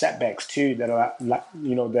lot of setbacks too that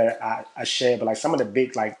I shared. But like some of the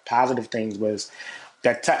big like positive things was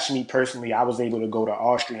that touched me personally. I was able to go to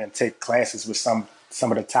Austria and take classes with some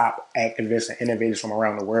of the top activists and innovators from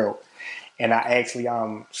around the world. And I actually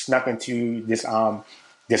snuck into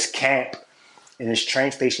this camp in this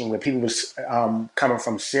train station where people was coming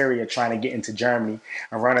from Syria trying to get into Germany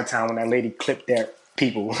around the time when that lady clipped their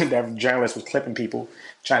people, that journalist was clipping people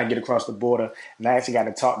trying to get across the border. And I actually got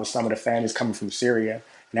to talk to some of the families coming from Syria.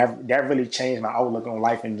 And that really changed my outlook on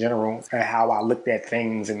life in general and how I looked at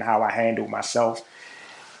things and how I handled myself.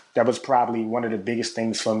 That was probably one of the biggest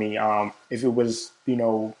things for me. If it was,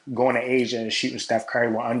 going to Asia and shooting Steph Curry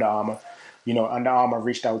with Under Armour, Under Armour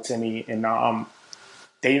reached out to me and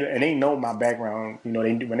they know my background.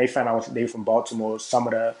 When they found out they were from Baltimore, some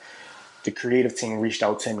of the creative team reached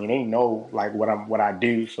out to me and they know like what I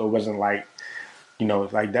do. So it wasn't like,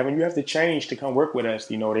 like Devin, you have to change to come work with us.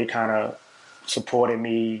 They kind of supported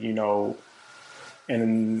me,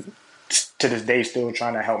 and to this day still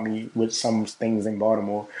trying to help me with some things in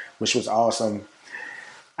Baltimore, which was awesome.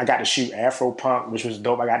 I got to shoot Afro Punk, which was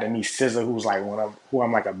dope. I got to meet SZA, who's like who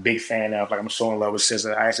I'm like a big fan of. Like I'm so in love with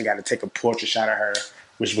SZA. I actually got to take a portrait shot of her,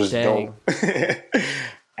 which was dope. I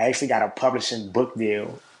actually got a publishing book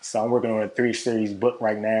deal, so I'm working on a 3-series book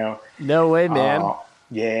right now. No way, man.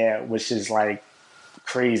 Yeah, which is like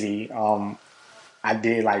crazy. I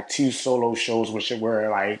did like 2 solo shows, which were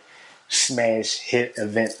like smash hit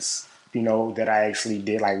events. That I actually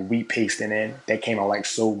did like wheat pasting in. That came out like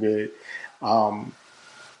so good.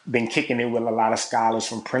 Been kicking it with a lot of scholars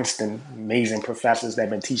from Princeton, amazing professors that have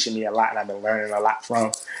been teaching me a lot and I've been learning a lot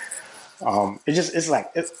from.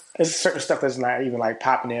 It's certain stuff that's not even like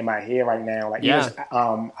popping in my head right now. Like,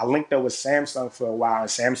 I linked up with Samsung for a while and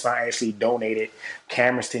Samsung actually donated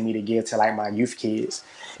cameras to me to give to like my youth kids.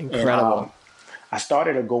 Incredible. And, I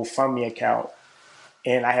started a GoFundMe account.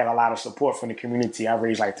 And I had a lot of support from the community. I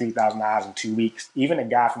raised like $3,000 in 2 weeks. Even a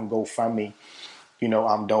guy from GoFundMe,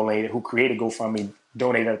 who created GoFundMe,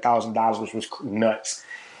 donated $1,000, which was nuts.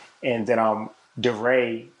 And then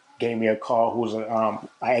DeRay gave me a call, who's an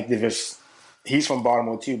activist. He's from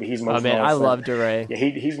Baltimore too, but he's most known I love DeRay. Yeah,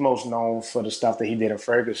 he's most known for the stuff that he did in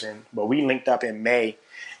Ferguson. But we linked up in May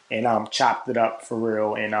and chopped it up for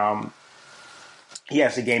real. And he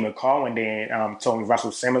actually gave me a call one day and told me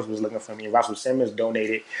Russell Simmons was looking for me. Russell Simmons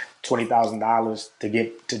donated $20,000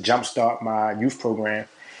 to jumpstart my youth program.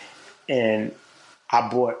 And I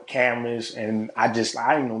bought cameras and I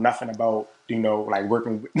didn't know nothing about, like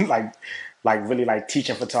working with, like really like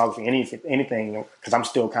teaching photography, anything, because I'm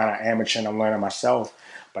still kind of amateur and I'm learning myself.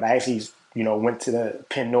 But I actually, went to the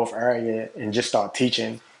Penn North area and just started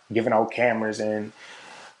teaching, giving out cameras. And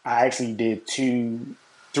I actually did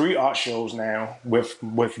 3 art shows now with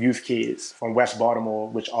youth kids from West Baltimore,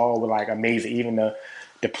 which all were like amazing. Even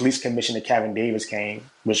the police commissioner Kevin Davis came,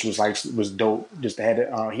 which was dope. Just to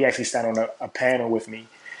have he actually sat on a panel with me.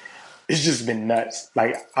 It's just been nuts.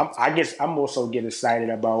 Like I guess I'm also get excited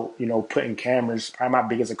about putting cameras. Probably my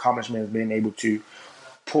biggest accomplishment is being able to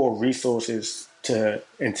pour resources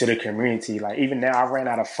into the community. Like even now, I ran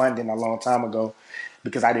out of funding a long time ago.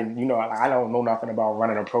 Because I didn't, I don't know nothing about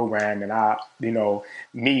running a program, and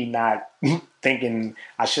me not thinking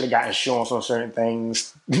I should have got insurance on certain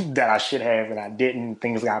things that I should have, and I didn't.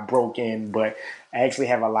 Things got broken, but I actually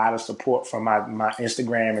have a lot of support from my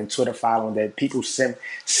Instagram and Twitter following that people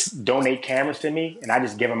donate cameras to me, and I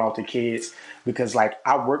just give them out to kids because like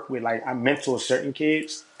I mentor certain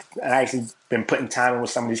kids, and I actually been putting time in with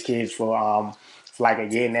some of these kids for like a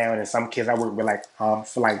year now, and some kids I worked with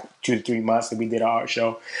for like 2 to 3 months, and we did an art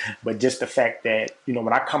show. But just the fact that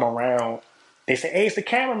when I come around, they say, "Hey, it's the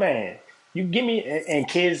cameraman. You give me," and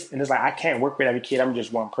kids, and it's like I can't work with every kid. I'm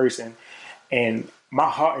just one person, and my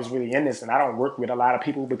heart is really in this, and I don't work with a lot of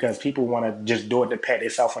people because people want to just do it to pat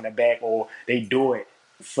themselves on the back, or they do it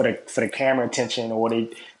for the camera attention, or they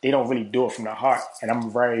don't really do it from the heart. And I'm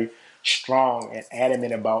very strong and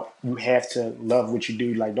adamant about, you have to love what you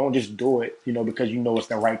do. Like, don't just do it, because you know it's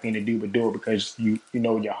the right thing to do, but do it because you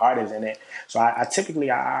know your heart is in it. So I typically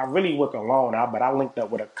really work alone, but I linked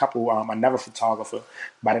up with a couple, another photographer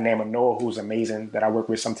by the name of Noah, who's amazing, that I work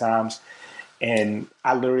with sometimes. And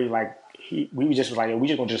I literally, like, we just was like, we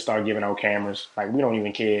just gonna just start giving out cameras. Like, we don't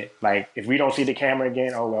even care. Like, if we don't see the camera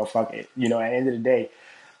again, oh well, fuck it. At the end of the day,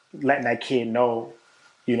 letting that kid know,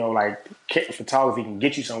 like, photography can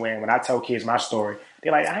get you somewhere. And when I tell kids my story,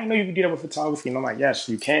 they're like, I didn't know you could do that with photography. And I'm like, yes,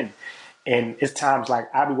 you can. And it's times like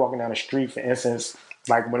I'll be walking down the street, for instance,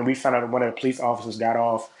 like when we found out one of the police officers got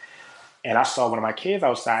off, and I saw one of my kids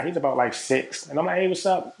outside. He's about like 6. And I'm like, hey, what's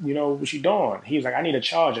up? What you doing? He was like, I need a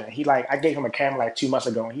charger. And I gave him a camera like 2 months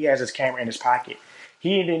ago, and he has his camera in his pocket.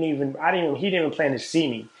 He didn't even plan to see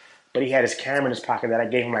me, but he had his camera in his pocket that I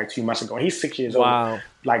gave him like 2 months ago. And he's 6 years old.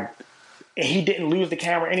 Like, and he didn't lose the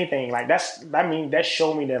camera or anything. Like, that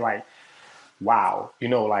showed me that, like, wow,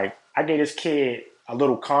 like, I gave this kid a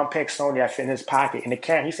little compact Sony that fit in his pocket, and the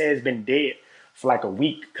camera, he said, it's been dead for like a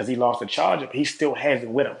week because he lost the charger, but he still has it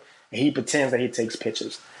with him. And he pretends that he takes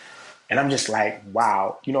pictures. And I'm just like,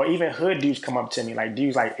 wow. Even hood dudes come up to me, like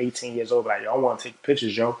dudes like 18 years old, like, yo, I want to take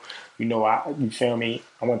pictures, yo. You feel me?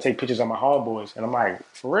 I want to take pictures of my homeboys. And I'm like,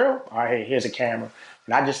 for real? All right, hey, here's a camera.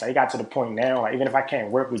 And it got to the point now, like, even if I can't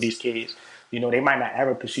work with these kids, they might not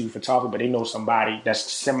ever pursue photography, but they know somebody that's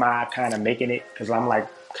semi kind of making it. Because I'm like,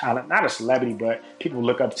 kind of not a celebrity, but people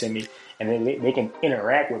look up to me and then they can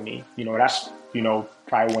interact with me. That's,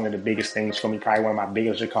 probably one of the biggest things for me, probably one of my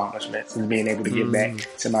biggest accomplishments is being able to give back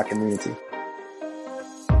to my community.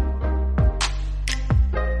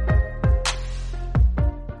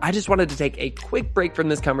 I just wanted to take a quick break from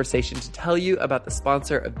this conversation to tell you about the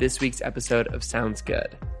sponsor of this week's episode of Sounds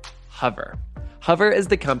Good, Hover. Hover is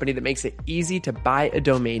the company that makes it easy to buy a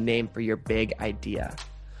domain name for your big idea.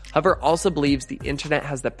 Hover also believes the internet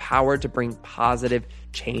has the power to bring positive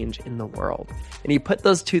change in the world. And you put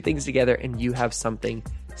those two things together and you have something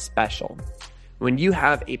special. When you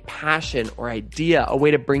have a passion or idea, a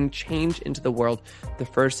way to bring change into the world, the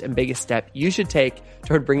first and biggest step you should take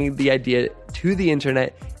toward bringing the idea to the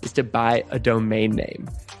internet is to buy a domain name.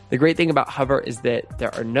 The great thing about Hover is that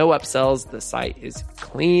there are no upsells. The site is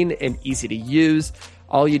clean and easy to use.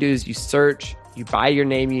 All you do is you search, you buy your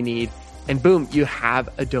name you need, and boom, you have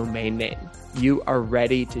a domain name. You are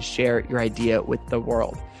ready to share your idea with the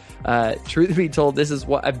world. Truth be told, this is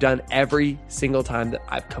what I've done every single time that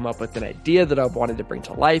I've come up with an idea that I've wanted to bring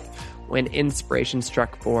to life. When inspiration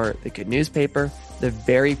struck for the Good Newspaper, the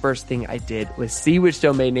very first thing I did was see which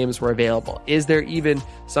domain names were available. Is there even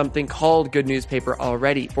something called Good Newspaper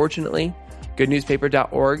already? Fortunately,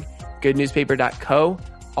 goodnewspaper.org, goodnewspaper.co,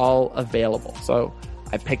 all available. So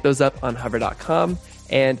I picked those up on hover.com,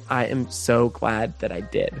 and I am so glad that I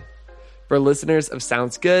did. For listeners of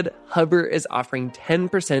Sounds Good, Hover is offering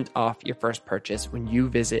 10% off your first purchase when you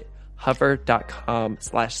visit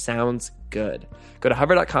hover.com/soundsgood. Go to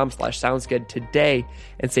hover.com/soundsgood today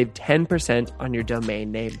and save 10% on your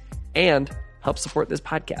domain name and help support this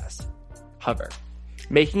podcast. Hover,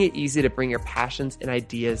 making it easy to bring your passions and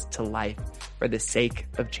ideas to life for the sake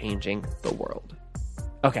of changing the world.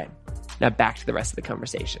 Okay, now back to the rest of the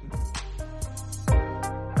conversation.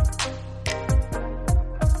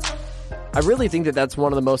 I really think that that's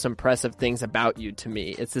one of the most impressive things about you to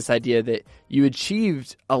me. It's this idea that you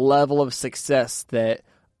achieved a level of success that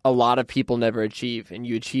a lot of people never achieve, and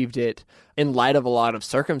you achieved it in light of a lot of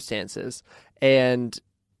circumstances. And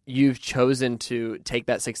you've chosen to take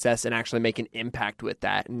that success and actually make an impact with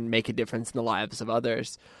that and make a difference in the lives of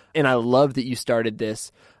others. And I love that you started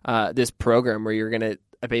this program where you're going to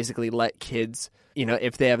basically let kids,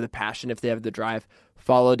 if they have the passion, if they have the drive,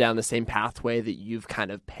 follow down the same pathway that you've kind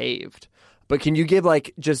of paved. But can you give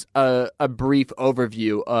just a brief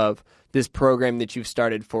overview of this program that you've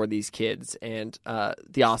started for these kids and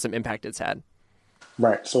the awesome impact it's had?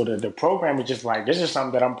 Right. So the program is just this is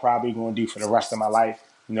something that I'm probably going to do for the rest of my life.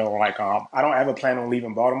 I don't ever plan on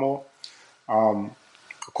leaving Baltimore.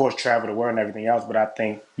 Of course, travel the world and everything else. But I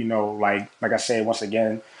think, like I said, once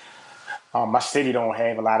again, my city don't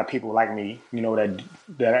have a lot of people like me,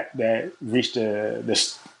 that reach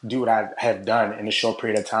this do what I have done in a short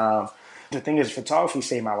period of time. The thing is, photography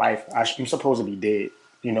saved my life. I'm supposed to be dead.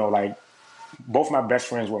 Both my best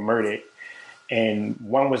friends were murdered, and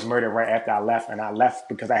one was murdered right after I left, and I left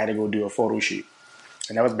because I had to go do a photo shoot.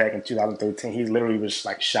 And that was back in 2013. He literally was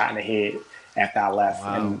shot in the head after I left.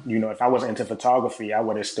 Wow. And, you know, if I wasn't into photography, I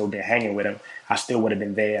would have still been hanging with him. I still would have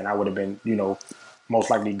been there, and I would have been, you know, most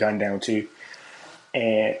likely gunned down too.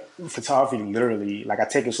 And photography, literally, like, I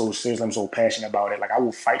take it so seriously. I'm so passionate about it. Like, I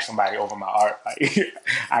will fight somebody over my art. Like,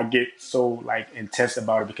 I get so, like, intense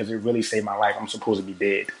about it because it really saved my life. I'm supposed to be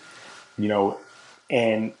dead, you know.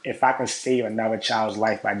 And if I can save another child's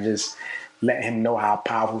life by just letting him know how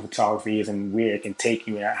powerful photography is and where it can take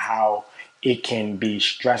you and how it can be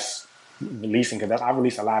stress releasing, because I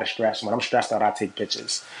release a lot of stress. When I'm stressed out, I take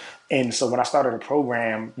pictures. And so when I started the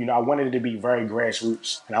program, you know, I wanted it to be very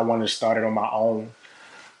grassroots, and I wanted to start it on my own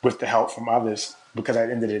with the help from others, because at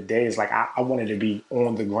the end of the day, it's like I wanted to be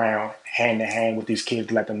on the ground, hand to hand with these kids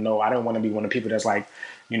to let them know. I didn't want to be one of the people that's like,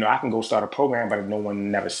 you know, I can go start a program, but no one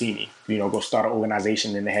never see me. You know, go start an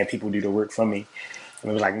organization and then have people do the work for me. And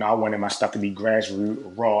it was like, no, I wanted my stuff to be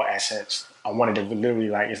grassroots, raw assets. I wanted to literally,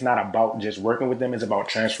 like, it's not about just working with them. It's about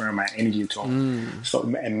transferring my energy to them. So,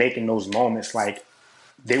 and making those moments, like,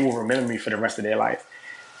 they will remember me for the rest of their life.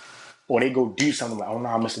 Or they go do something like, oh no,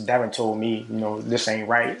 Mr. Devin told me, you know, this ain't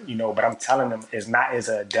right, you know, but I'm telling them it's not as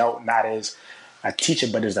an adult, not as a teacher,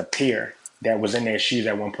 but as a peer that was in their shoes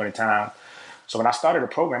at one point in time. So when I started the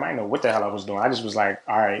program, I didn't know what the hell I was doing. I just was like,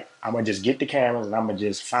 all right, I'm going to just get the cameras and I'm going to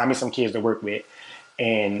just find me some kids to work with.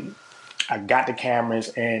 And I got the cameras,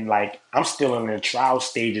 and, like, I'm still in the trial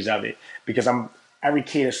stages of it because every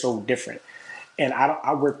kid is so different. And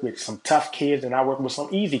I work with some tough kids and I work with some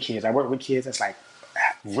easy kids. I work with kids that's like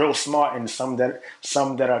real smart, and some that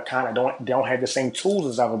are kind of don't have the same tools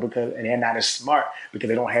as other, and they're not as smart because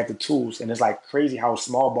they don't have the tools. And it's like crazy how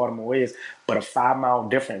small Baltimore is, but a 5 mile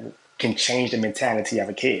difference can change the mentality of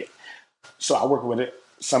a kid. So I work with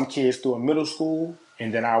some kids through a middle school,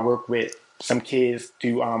 and then I work with some kids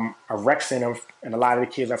through a rec center, and a lot of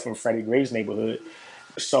the kids are from Freddie Gray's neighborhood.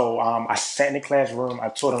 So I sat in the classroom, I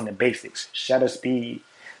taught them the basics: shutter speed,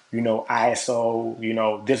 you know, ISO, you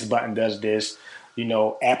know, this button does this, you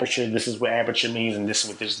know, aperture, this is what aperture means, and this is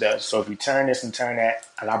what this does. So if you turn this and turn that,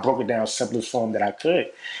 and I broke it down simplest form that I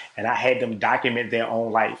could, and I had them document their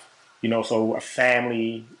own life. You know, so a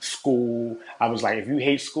family, school. I was like, if you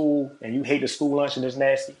hate school and you hate the school lunch and it's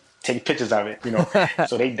nasty, take pictures of it, you know.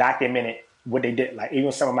 So they documented what they did. Like,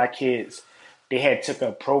 even some of my kids, they had took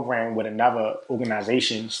a program with another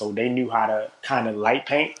organization, so they knew how to kind of light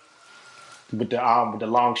paint with the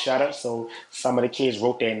long shutter. So some of the kids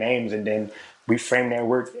wrote their names, and then we framed their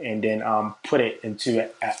work and then put it into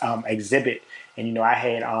an exhibit. And, you know, I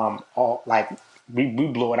had all, like, we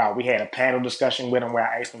blew it out. We had a panel discussion with them where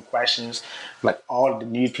I asked them questions. Like, all the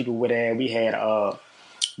news people were there. We had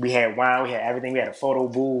wine, we had everything. We had a photo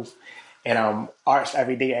booth, and Arts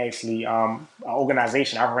Every Day, actually, an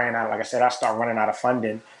organization. I ran out, like I said, I started running out of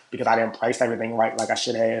funding because I didn't price everything right like I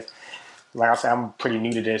should have. Like I said, I'm pretty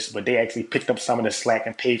new to this, but they actually picked up some of the slack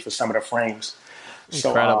and paid for some of the frames.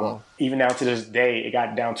 Incredible. So even down to this day, it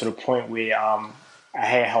got down to the point where I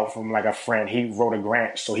had help from, like, a friend. He wrote a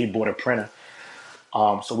grant, so he bought a printer.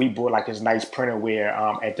 So we bought, like, this nice printer where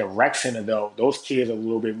at the rec center, though, those kids are a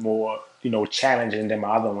little bit more, you know, challenging than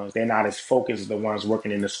my other ones. They're not as focused as the ones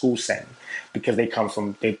working in the school setting because they're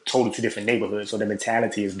totally two different neighborhoods. So the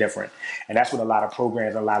mentality is different. And that's what a lot of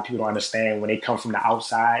programs, a lot of people don't understand when they come from the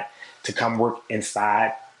outside to come work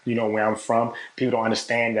inside, you know, where I'm from. People don't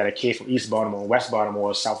understand that a kid from East Baltimore, West Baltimore,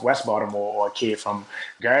 or Southwest Baltimore, or a kid from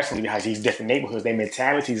Garrison has these different neighborhoods. Their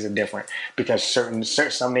mentalities are different because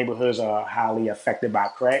some neighborhoods are highly affected by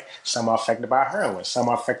crack. Some are affected by heroin. Some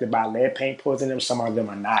are affected by lead paint poisoning. Some of them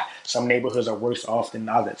are not. Some neighborhoods are worse off than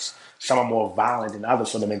others. Some are more violent than others.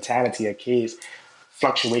 So the mentality of kids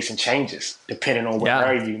fluctuates and changes depending on what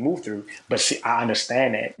area you move through. But see, I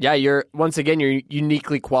understand that. Yeah, you're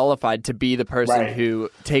uniquely qualified to be the person who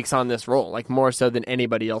takes on this role, like, more so than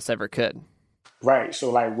anybody else ever could. Right. So,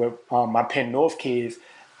 like, with my Penn North kids,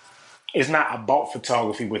 it's not about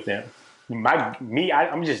photography with them.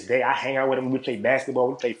 I'm just there. I hang out with them. We play basketball.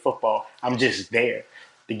 We play football. I'm just there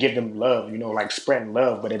to give them love, you know, like, spreading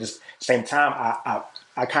love. But at the same time,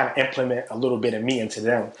 I kind of implement a little bit of me into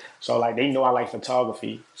them. So, like, they know I like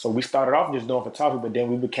photography. So we started off just doing photography, but then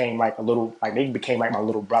we became like they became like my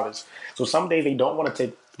little brothers. So some days they don't want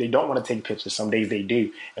to take pictures. Some days they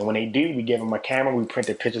do. And when they do, we give them a camera, we print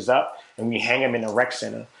the pictures up, and we hang them in the rec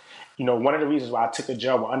center. You know, one of the reasons why I took a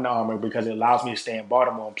job with Under Armour because it allows me to stay in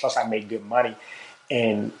Baltimore, and plus I make good money,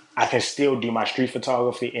 and I can still do my street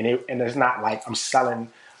photography. And it's not like I'm selling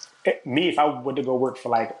me. If I were to go work for,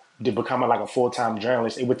 like, to become a full-time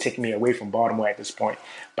journalist, it would take me away from Baltimore at this point.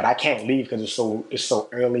 But I can't leave because it's so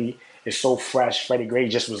early, it's so fresh. Freddie Gray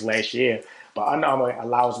just was last year, but Under Armour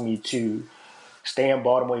allows me to stay in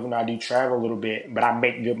Baltimore even though I do travel a little bit, but I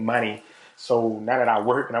make good money. So now that I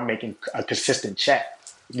work and I'm making a consistent check,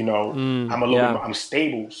 you know, I'm a little bit more, I'm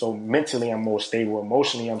stable. So mentally, I'm more stable.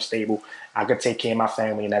 Emotionally, I'm stable. I could take care of my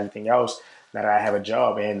family and everything else now that I have a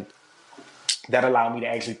job. And that allowed me to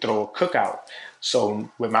actually throw a cookout. So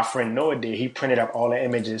what my friend Noah did, he printed up all the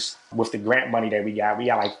images with the grant money that we got. We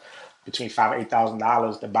got like between $5,000 and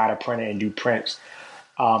 $8,000 to buy the printer and do prints.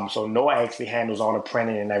 So Noah actually handles all the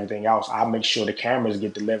printing and everything else. I make sure the cameras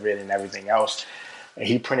get delivered and everything else. And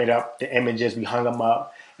he printed up the images. We hung them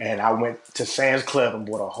up, and I went to Sam's Club and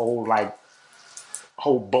bought a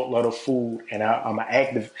whole boatload of food. And I'm an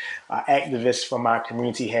activist from my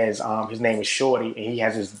community. His name is Shorty, and he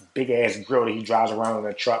has this big ass grill that he drives around in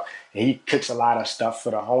a truck, and he cooks a lot of stuff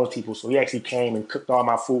for the homeless people. So he actually came and cooked all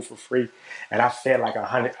my food for free, and I fed like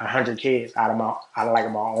 100 kids out of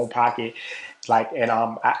my own pocket.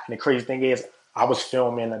 And the crazy thing is, I was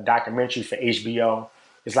filming a documentary for HBO.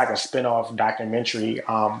 It's like a spin-off documentary.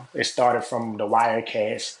 It started from the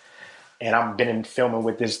Wirecast, and I've been filming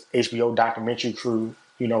with this HBO documentary crew,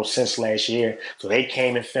 you know, since last year. So they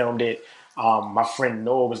came and filmed it. My friend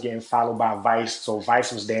Noah was getting followed by Vice, so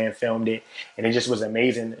Vice was there and filmed it, and it just was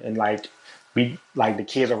amazing. And the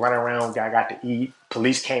kids are running around, got to eat.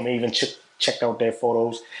 Police came and even checked out their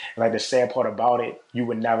photos. And like the sad part about it,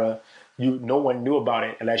 no one knew about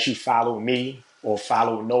it unless you followed me or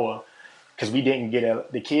followed Noah, because we didn't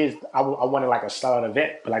get the kids. I wanted like a solid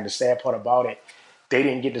event, but like the sad part about it, they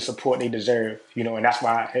didn't get the support they deserve, you know, and that's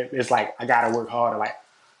why it's like I gotta work harder. Like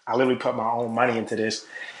I literally put my own money into this.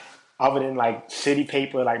 Other than like City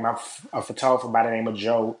Paper, like a photographer by the name of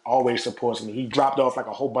Joe always supports me. He dropped off like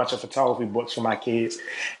a whole bunch of photography books for my kids,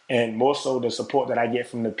 and more so the support that I get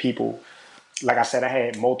from the people. Like I said, I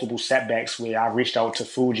had multiple setbacks where I reached out to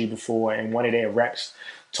Fuji before, and one of their reps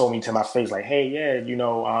told me to my face, like, hey, yeah, you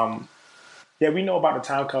know, yeah, we know about the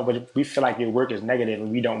time code, but we feel like your work is negative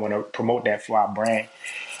and we don't want to promote that for our brand.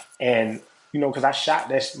 And, you know, because I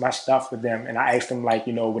shot my stuff with them, and I asked them, like,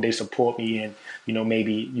 you know, would they support me? And, you know,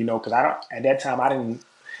 maybe, you know, because at that time,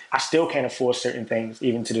 I still can't afford certain things,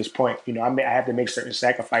 even to this point. You know, I have to make certain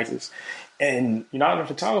sacrifices. And, you know, I'm a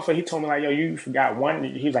photographer. He told me, like, yo, you forgot one.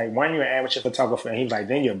 He's like, one, you're an amateur photographer. And he's like,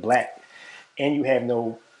 then you're black and you have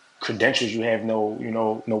no credentials. You have no, you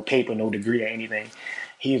know, no paper, no degree or anything.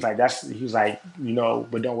 He's like, you know,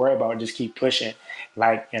 but don't worry about it. Just keep pushing.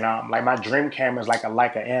 Like, and like my dream camera is like a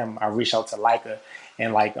Leica M. I reached out to Leica,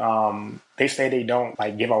 and like, they say they don't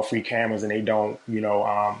like give out free cameras, and they don't, you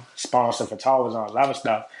know, sponsor photographers on other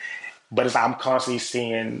stuff. But I'm constantly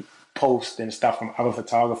seeing posts and stuff from other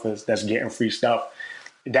photographers that's getting free stuff.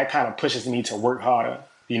 That kind of pushes me to work harder,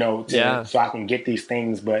 you know, so I can get these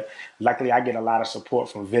things. But luckily I get a lot of support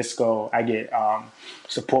from Visco. I get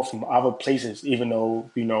support from other places, even though,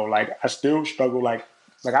 you know, like I still struggle. Like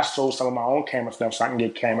I sold some of my own camera stuff so I can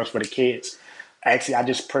get cameras for the kids. Actually, I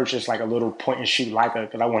just purchased like a little point and shoot Leica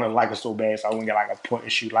because I wanted Leica so bad, so I wouldn't get like a point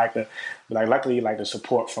and shoot Leica. But like luckily, like the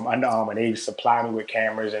support from Under Armour, they supply me with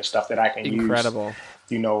cameras and stuff that I can use. Incredible.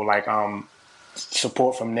 You know, like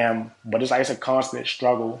support from them. But it's like it's a constant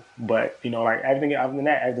struggle. But you know, like everything other than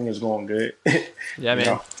that, everything is going good. Yeah, man.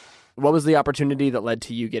 Know? What was the opportunity that led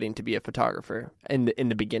to you getting to be a photographer in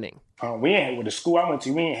the beginning? With the school I went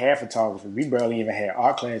to, we didn't have photography. We barely even had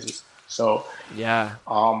art classes. So yeah,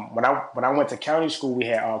 when I went to county school, we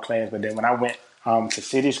had art class, but then when I went to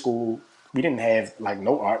city school, we didn't have like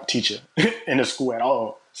no art teacher in the school at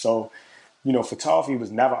all. So, you know, photography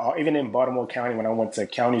was never, even in Baltimore County when I went to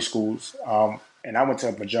county schools, and I went to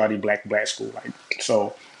a majority black school, like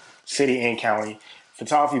so, city and county,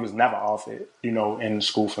 photography was never offered, you know, in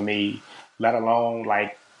school for me, let alone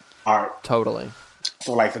like art. Totally.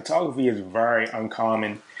 So like photography is very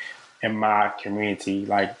uncommon in my community.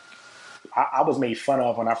 Like I was made fun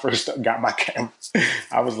of when I first got my cameras.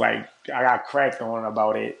 I was like, I got cracked on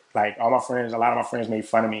about it. Like a lot of my friends made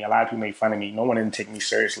fun of me. A lot of people made fun of me. No one didn't take me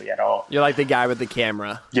seriously at all. You're like the guy with the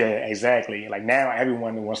camera. Yeah, exactly. Like now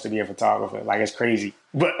everyone wants to be a photographer. Like it's crazy.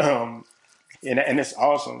 But and it's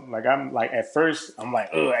awesome. Like I'm like at first I'm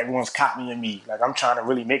like, oh, everyone's copying me. Like I'm trying to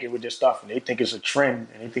really make it with this stuff, and they think it's a trend,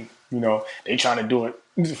 and they think, you know, they trying to do it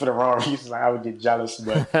for the wrong reasons. Like I would get jealous,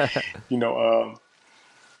 but you know,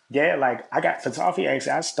 yeah, like I got photography.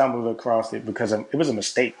 Actually, I stumbled across it because it was a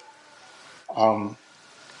mistake.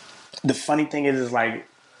 The funny thing is like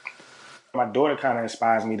my daughter kind of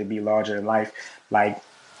inspires me to be larger than life. Like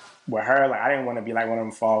with her, like I didn't want to be like one of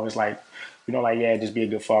them fathers, like, you know, like, yeah, just be a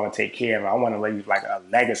good father, take care of her. I want to leave like a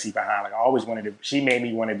legacy behind. Like I always wanted to. She made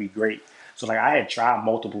me want to be great. So like I had tried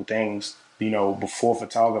multiple things, you know, before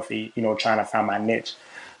photography, you know, trying to find my niche.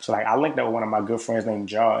 So like I linked up with one of my good friends named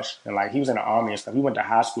Josh, and like he was in the army and stuff. We went to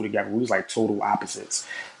high school together. We was like total opposites.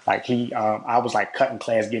 Like I was like cutting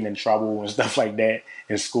class, getting in trouble and stuff like that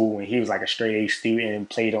in school. And he was like a straight A student and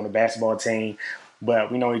played on the basketball team.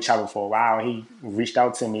 But we know each other for a while. He reached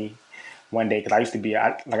out to me one day because I used to be,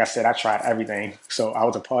 like I said, I tried everything. So I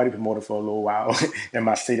was a party promoter for a little while in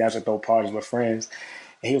my city. I used to throw parties with friends.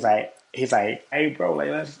 And he's like, hey, bro,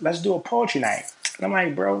 like let's do a poetry night. And I'm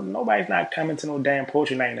like, bro, nobody's not coming to no damn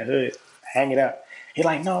poetry night in the hood. Hang it up. He's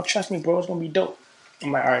like, no, trust me, bro, it's gonna be dope.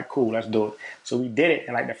 I'm like, all right, cool, let's do it. So we did it,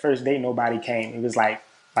 and like the first day, nobody came. It was like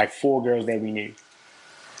 4 girls that we knew,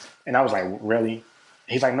 and I was like, really?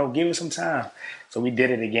 He's like, no, give it some time. So we did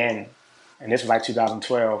it again, and this was like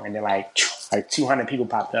 2012, and then like 200 people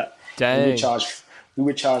popped up. Dang. And we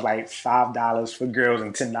would charge like $5 for girls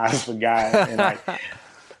and $10 for guys, and like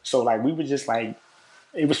so like we would just like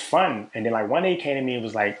it was fun. And then like one day he came to me and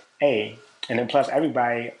was like, hey, and then plus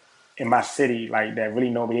everybody in my city, like that really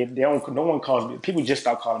know me, they don't, no one calls me, people just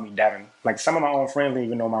start calling me Devin. Like some of my own friends don't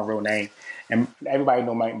even know my real name. And everybody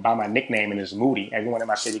know by my nickname, and it's Moody. Everyone in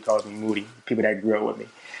my city calls me Moody, people that grew up with me.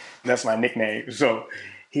 That's my nickname. So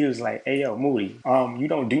he was like, hey, yo, Moody, you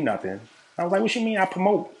don't do nothing. I was like, what you mean? I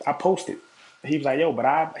post it. He was like, yo,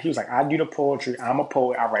 he was like, I do the poetry. I'm a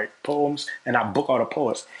poet. I write poems and I book all the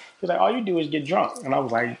poets. He was like, all you do is get drunk. And I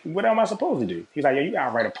was like, what am I supposed to do? He was like, yo, you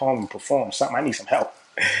gotta write a poem and perform something. I need some help.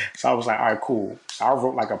 So I was like, all right, cool. So I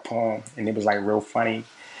wrote like a poem, and it was like real funny.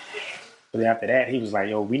 But then after that, he was like,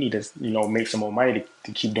 yo, we need to, make some more money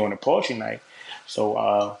to keep doing the poetry night.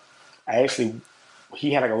 So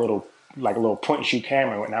he had like a little point and shoot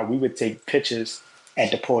camera. Now we would take pictures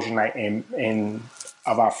at the poetry night and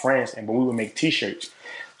of our friends, but we would make T-shirts.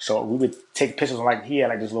 So we would take pictures like he had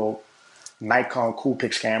like this little Nikon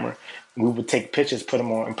Coolpix camera. And we would take pictures, put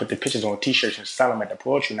the pictures on T-shirts and sell them at the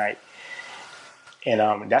poetry night.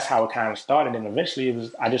 And that's how it kind of started. And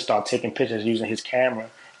eventually I just started taking pictures using his camera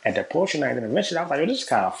at the poetry night. And eventually I was like, oh, this is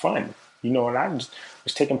kind of fun. And I just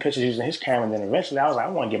was taking pictures using his camera. And then eventually I was like, I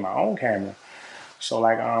want to get my own camera. So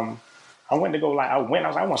like, I went to go I was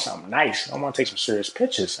like, I want something nice. I want to take some serious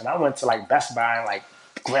pictures. And I went to like Best Buy and like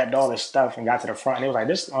grabbed all this stuff and got to the front. And it was like,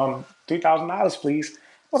 this, $3,000, please.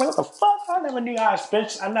 I was like, what the fuck? I never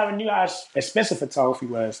knew how expensive photography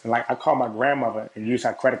was. And like, I called my grandmother and used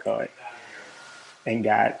her credit card and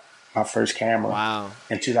got my first camera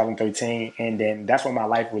in 2013. And then that's when my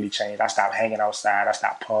life really changed. I stopped hanging outside. I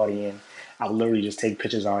stopped partying. I would literally just take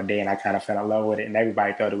pictures all day, and I kind of fell in love with it. And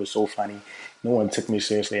everybody thought it was so funny. No one took me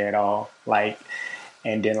seriously at all.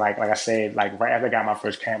 And then like I said, like right after I got my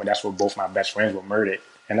first camera, that's where both my best friends were murdered.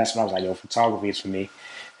 And that's when I was like, yo, photography is for me.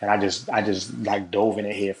 And I just like dove in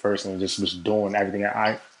it head first and just was doing everything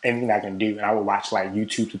I can do. And I would watch like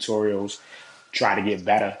YouTube tutorials, try to get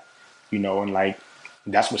better, and like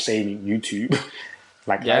that's what saved me, YouTube.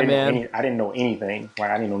 Like I didn't know anything. Like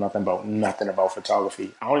I didn't know nothing about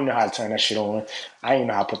photography. I don't even know how to turn that shit on. I didn't even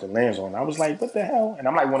know how to put the lens on. I was like, what the hell? And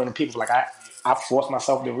I'm like one of the people, like I force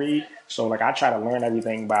myself to read. So like I try to learn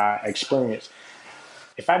everything by experience.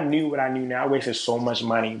 If I knew what I knew now, I wasted so much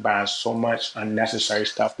money buying so much unnecessary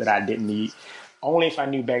stuff that I didn't need. Only if I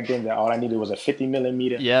knew back then that all I needed was a 50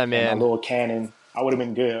 millimeter and my little Canon, I would have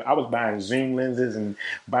been good. I was buying zoom lenses and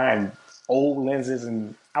buying old lenses,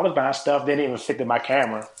 and I was buying stuff that didn't even fit in my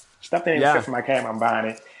camera. Stuff that didn't even fit for my camera, I'm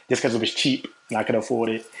buying it just because it was cheap and I could afford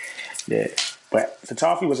it. Yeah. But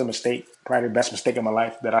photography was a mistake, probably the best mistake of my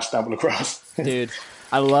life that I stumbled across. Dude,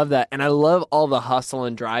 I love that. And I love all the hustle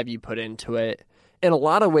and drive you put into it. In a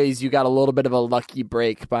lot of ways, you got a little bit of a lucky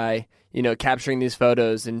break by, capturing these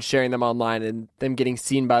photos and sharing them online and them getting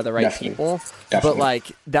seen by the right people. But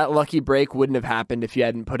like that lucky break wouldn't have happened if you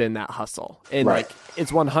hadn't put in that hustle. And like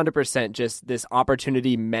it's 100% just this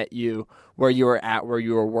opportunity met you where you were at, where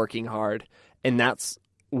you were working hard. And that's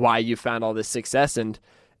why you found all this success. And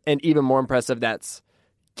even more impressive, that's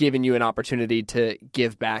given you an opportunity to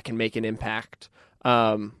give back and make an impact.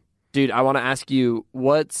 Dude, I want to ask you,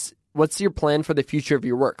 what's your plan for the future of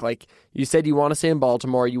your work? Like you said, you want to stay in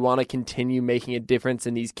Baltimore. You want to continue making a difference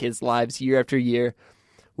in these kids' lives year after year.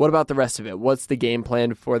 What about the rest of it? What's the game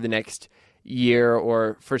plan for the next year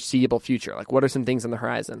or foreseeable future? Like what are some things on the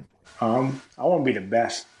horizon? I want to be the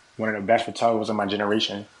best, one of the best photographers of my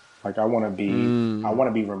generation. Like I want to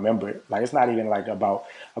be remembered. Like it's not even like about,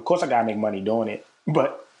 of course I got to make money doing it.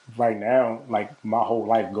 But right now, like my whole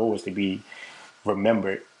life goal is to be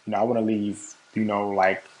remembered. I want to leave,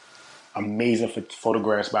 like amazing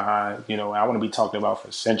photographs behind, I want to be talked about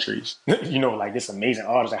for centuries, like this amazing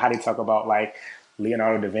artists, like how they talk about like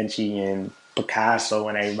Leonardo da Vinci and Picasso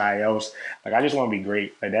and everybody else. Like, I just want to be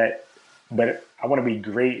great like that, but I want to be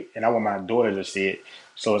great and I want my daughter to see it.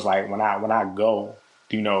 So it's like when I go,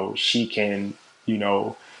 she can,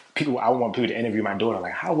 I want people to interview my daughter.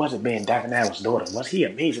 Like, how was it being Devin Allen's daughter? Was he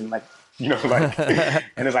amazing? Like, like,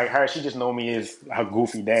 and it's like her. She just know me as her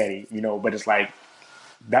goofy daddy, But it's like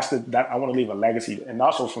that I want to leave a legacy, and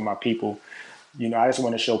also for my people. I just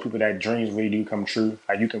want to show people that dreams really do come true.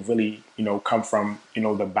 Like you can really, come from,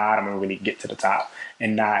 the bottom and really get to the top,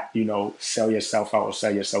 and not, sell yourself out or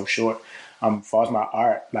sell yourself short. As far as my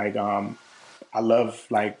art, like, I love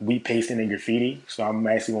like wheat pasting and graffiti, so I'm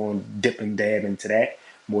actually going to dip and dab into that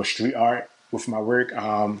more street art with my work.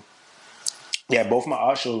 Yeah, both my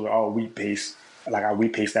art shows are all wheat paste. Like I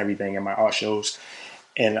wheat paste everything in my art shows,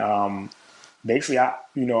 and basically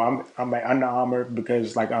I'm like Under Armour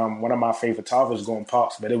because like one of my favorite photographers going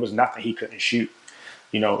Parks, but it was nothing he couldn't shoot.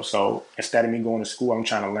 So instead of me going to school, I'm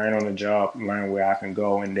trying to learn on the job, learn where I can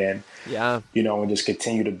go, and then, and just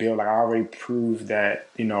continue to build. Like I already proved that,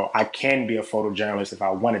 I can be a photojournalist if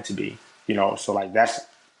I wanted to be, so like that's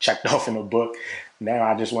checked off in the book.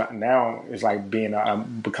 Now it's like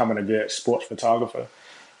becoming a good sports photographer,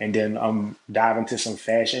 and then dive into some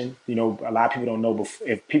fashion. A lot of people don't know,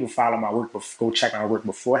 if people follow my work, go check my work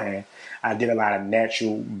beforehand. I did a lot of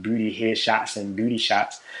natural beauty headshots and beauty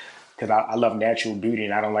shots, because I love natural beauty,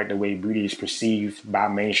 and I don't like the way beauty is perceived by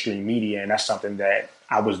mainstream media. And that's something that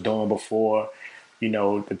I was doing before,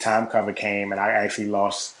 the Time cover came, and I actually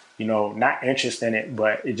lost, not interest in it,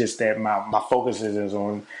 but it's just that my focus is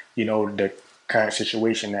on, the current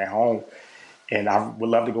situation at home. And I would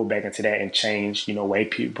love to go back into that and change, way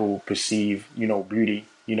people perceive, beauty,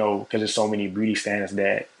 because there's so many beauty standards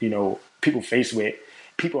that, people face with.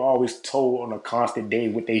 People are always told on a constant day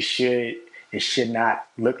what they should and should not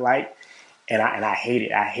look like. And I hate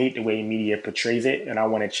it. I hate the way media portrays it, and I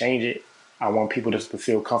want to change it. I want people to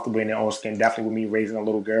feel comfortable in their own skin. Definitely with me raising a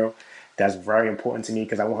little girl, that's very important to me,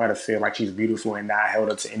 because I want her to feel like she's beautiful and not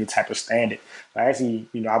held up to any type of standard. So actually,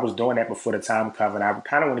 I was doing that before the Time cover, and I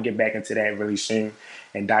kind of want to get back into that really soon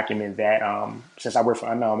and document that. Since I work for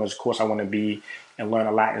Under Armour, of course, I want to be and learn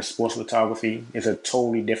a lot in sports photography. It's a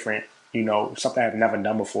totally different, something I've never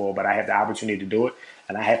done before, but I have the opportunity to do it,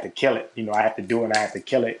 and I have to kill it. I have to do it, and I have to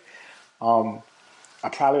kill it. I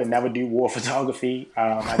probably would never do war photography.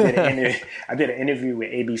 I did an interview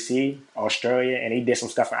with ABC Australia, and they did some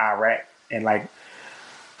stuff in Iraq. And like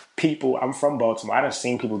people, I'm from Baltimore. I done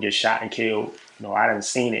seen people get shot and killed. I done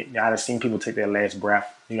seen it. I done seen people take their last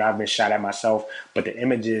breath. I've been shot at myself. But the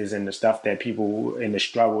images and the stuff that people in the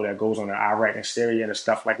struggle that goes on in Iraq and Syria and the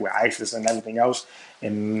stuff like with ISIS and everything else,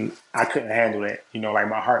 and I couldn't handle that. Like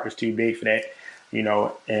my heart was too big for that.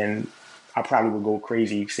 And I probably would go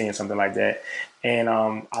crazy seeing something like that. And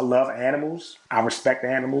I love animals. I respect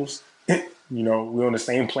animals. We're on the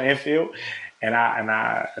same playing field. And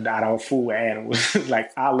I don't fool with animals.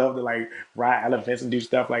 Like I love to like ride elephants and do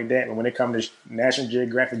stuff like that. And when it comes to National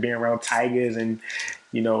Geographic, being around tigers and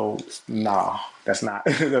nah, that's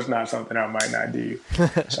not something I might not do.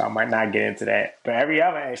 So I might not get into that. But every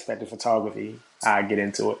other aspect of photography, I get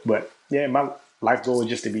into it. But yeah, my life goal is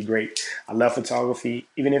just to be great. I love photography,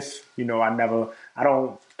 even if I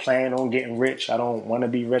don't plan on getting rich. I don't want to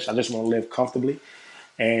be rich. I just want to live comfortably.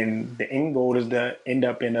 And the end goal is to end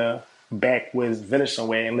up in a backwoods village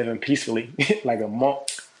somewhere and living peacefully, like a monk,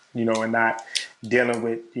 and not dealing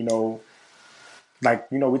with,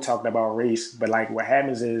 we talked about race, but like what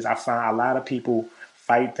happens is I find a lot of people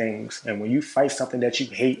fight things. And when you fight something that you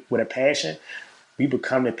hate with a passion, we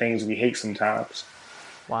become the things we hate sometimes.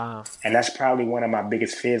 Wow. And that's probably one of my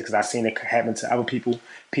biggest fears, because I've seen it happen to other people.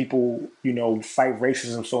 People, fight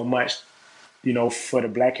racism so much, for the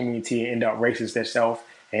black community, and end up racist themselves,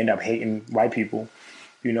 and end up hating white people,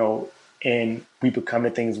 and we become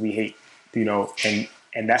the things we hate,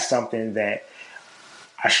 and that's something that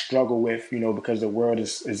I struggle with, because the world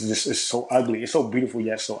is so ugly. It's so beautiful,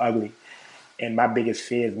 yet so ugly. And my biggest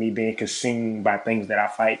fear is me being consumed by things that I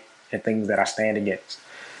fight and things that I stand against.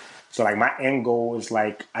 So like my end goal is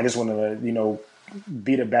like, I just want to,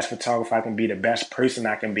 be the best photographer I can be, the best person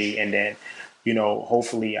I can be. And then,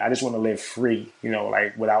 hopefully I just want to live free,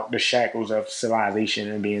 like without the shackles of civilization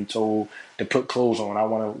and being told to put clothes on. I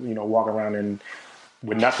want to, walk around and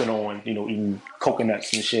with nothing on, eating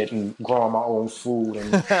coconuts and shit and growing my own food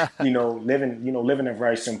and, living a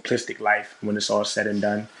very simplistic life when it's all said and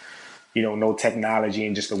done. No technology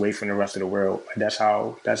and just away from the rest of the world. That's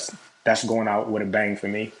going out with a bang for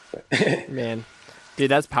me. Man,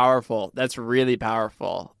 dude, that's powerful. That's really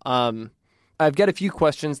powerful. I've got a few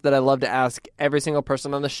questions that I love to ask every single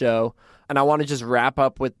person on the show, and I want to just wrap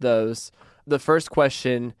up with those. The first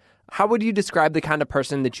question, how would you describe the kind of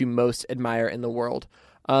person that you most admire in the world?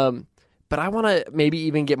 But I want to maybe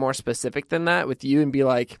even get more specific than that with you and be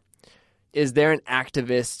like, is there an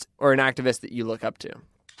activist that you look up to?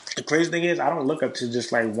 The crazy thing is, I don't look up to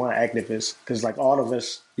just like one activist because, like, all of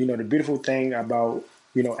us, the beautiful thing about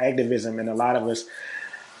activism and a lot of us,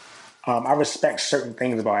 I respect certain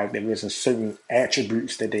things about activists and certain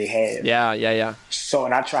attributes that they have. Yeah. So,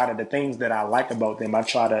 and I try to, the things that I like about them, I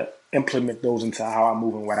try to implement those into how I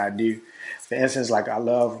move and what I do. For instance, like I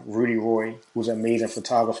love Rudy Roy, who's an amazing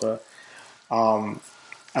photographer.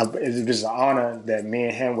 It was an honor that me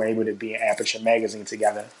and him were able to be in Aperture Magazine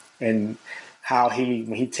together, and how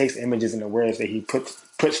when he takes images and the words that he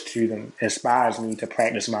puts to them inspires me to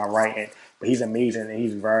practice my writing. But he's amazing and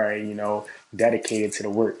he's very, dedicated to the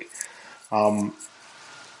work.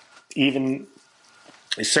 Even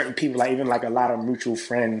certain people, like even like a lot of mutual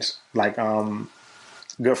friends, like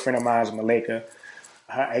good friend of mine is Malika.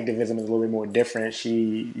 Her activism is a little bit more different.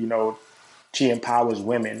 She empowers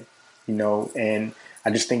women, and I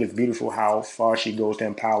just think it's beautiful how far she goes to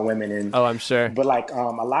empower women. And I'm sure. But like a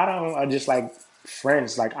lot of them are just like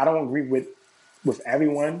friends. Like I don't agree with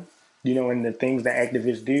everyone, and the things that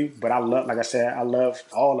activists do. But I love, like I said, I love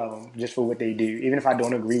all of them just for what they do. Even if I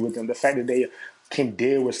don't agree with them, the fact that they can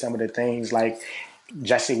deal with some of the things, like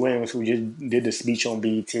Jesse Williams, who just did the speech on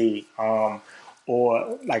BET,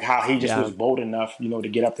 or like how he just was bold enough, to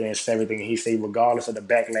get up there and say everything. And he said, regardless of the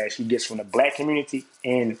backlash he gets from the black community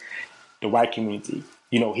and the white community,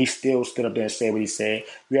 he still stood up there and said what he said.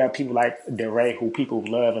 You have people like DeRay, who people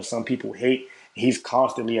love and some people hate. He's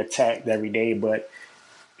constantly attacked every day, but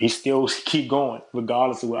he still keep going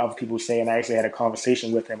regardless of what other people say. And I actually had a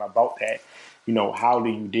conversation with him about that. How do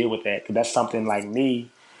you deal with that? Because that's something like me.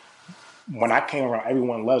 When I came around,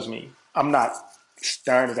 everyone loves me. I'm not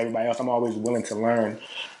stern as everybody else. I'm always willing to learn.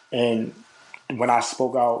 And when I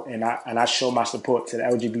spoke out and I showed my support to the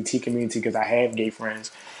LGBT community, because I have gay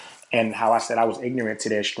friends, and how I said I was ignorant to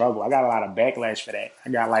their struggle, I got a lot of backlash for that. I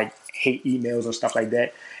got like hate emails and stuff like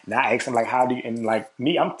that. And I asked them like, how do you, and like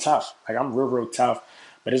me, I'm tough. Like I'm real tough.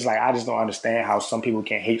 But it's like, I just don't understand how some people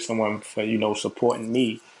can hate someone for, supporting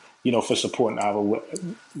me, for supporting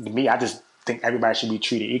me. I just think everybody should be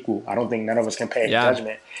treated equal. I don't think none of us can pass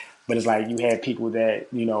judgment. But it's like you have people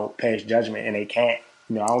that, pass judgment and they can't.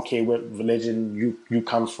 I don't care what religion you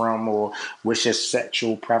come from or what's your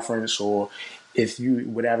sexual preference, or if you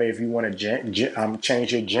want to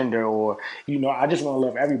change your gender, or, I just want to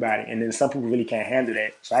love everybody. And then some people really can't handle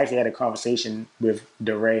that. So I actually had a conversation with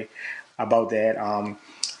DeRay about that.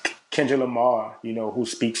 Kendrick Lamar, who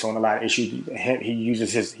speaks on a lot of issues, he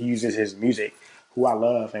uses his music, who I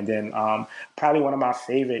love. And then probably one of my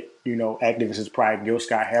favorite, activists is probably Gil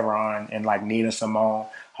Scott-Heron and like Nina Simone,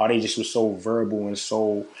 how they just were so verbal and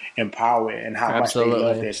so empowered, and how much they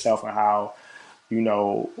love themselves, and how,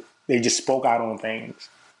 they just spoke out on things,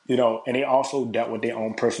 and they also dealt with their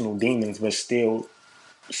own personal demons, but still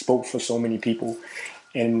spoke for so many people.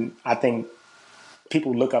 And I think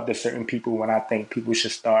people look up to certain people when I think people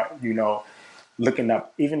should start, looking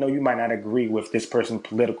up, even though you might not agree with this person's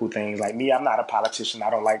political things. Like me, I'm not a politician. I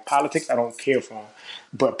don't like politics. I don't care for them.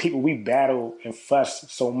 But people, we battle and fuss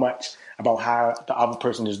so much about how the other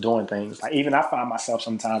person is doing things. Like even I find myself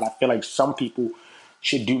sometimes, I feel like some people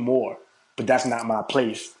should do more, but that's not my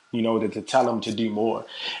place, to tell them to do more.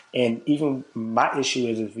 And even my issue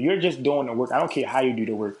is, if you're just doing the work, I don't care how you do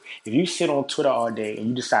the work. If you sit on Twitter all day and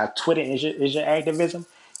you decide Twitter is your activism,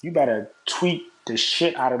 you better tweet the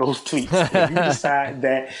shit out of those tweets. If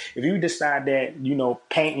you decide that,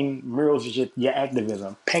 painting murals is your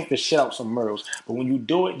activism, paint the shit out some murals. But when you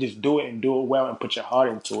do it, just do it and do it well and put your heart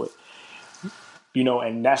into it.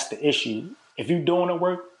 And that's the issue. If you're doing the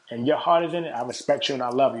work and your heart is in it, I respect you and I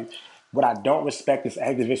love you. What I don't respect is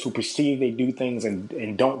activists who perceive they do things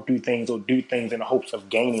and don't do things, or do things in the hopes of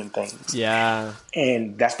gaining things. Yeah.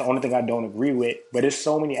 And that's the only thing I don't agree with. But there's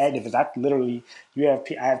so many activists.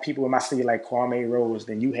 I have people in my city like Kwame Rose.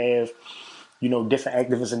 Then you have, different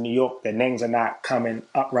activists in New York. Their names are not coming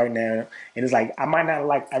up right now. And it's like, I might not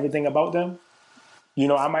like everything about them.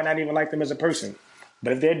 I might not even like them as a person.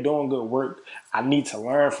 But if they're doing good work, I need to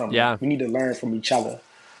learn from them. We need to learn from each other.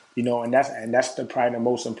 And that's probably the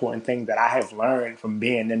most important thing that I have learned from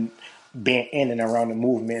being in and around the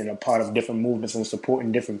movement and a part of different movements and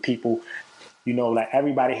supporting different people. Like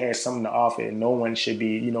everybody has something to offer, and no one should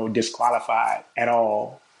be, disqualified at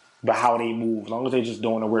all by how they move, as long as they're just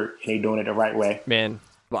doing the work and they're doing it the right way. Man,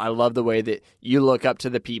 well, I love the way that you look up to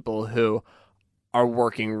the people who are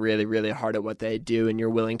working really, really hard at what they do, and you're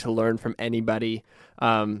willing to learn from anybody.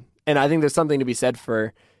 And I think there's something to be said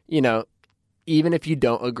for, even if you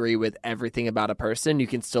don't agree with everything about a person, you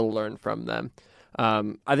can still learn from them.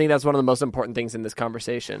 I think that's one of the most important things in this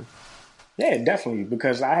conversation. Yeah, definitely.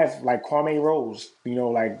 Because I have like Kwame Rose,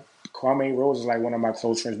 like Kwame Rose is like one of my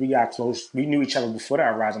close friends. We got close. We knew each other before the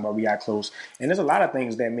uprising, but we got close. And there's a lot of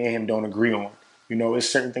things that me and him don't agree on. You know, it's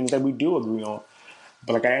certain things that we do agree on.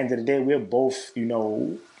 But like at the end of the day, we're both, you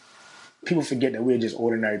know, people forget that we're just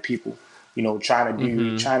ordinary people, you know, trying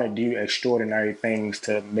to do extraordinary things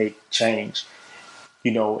to make change. You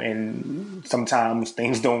know, and sometimes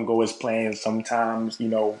things don't go as planned. Sometimes, you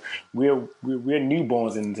know, we're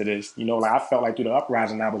newborns into this. You know, like I felt like through the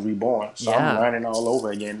uprising I was reborn. So I'm learning all over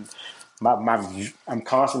again. I'm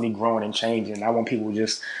constantly growing and changing. I want people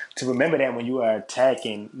just to remember that when you are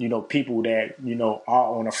attacking, you know, people that, you know,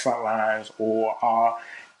 are on the front lines or are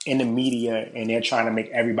in the media and they're trying to make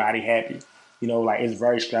everybody happy. You know, like it's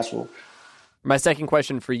very stressful. My second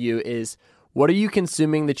question for you is, what are you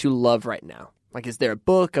consuming that you love right now? Like, is there a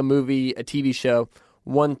book, a movie, a TV show,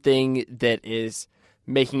 one thing that is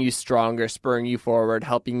making you stronger, spurring you forward,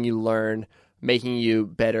 helping you learn, making you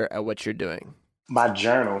better at what you're doing? My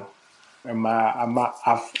journal. And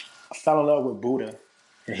I fell in love with Buddha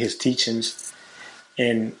and his teachings.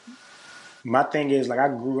 And my thing is, like, I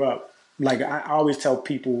grew up, like, I always tell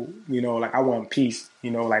people, you know, like, I want peace,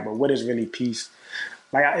 you know, like, but what is really peace?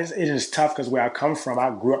 Like, it is tough because where I come from, I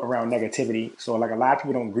grew up around negativity. So, like, a lot of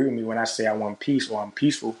people don't agree with me when I say I want peace or I'm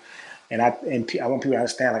peaceful. And I want people to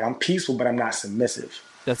understand, like, I'm peaceful, but I'm not submissive.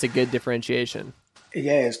 That's a good differentiation.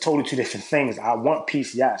 Yeah, it's totally two different things. I want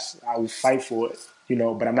peace, yes. I will fight for it, you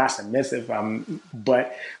know, but I'm not submissive.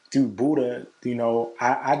 But through Buddha, you know,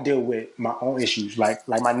 I deal with my own issues. Like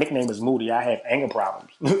my nickname is Moody. I have anger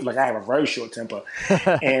problems. Like I have a very short temper.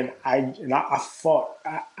 And I fought.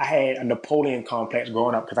 I had a Napoleon complex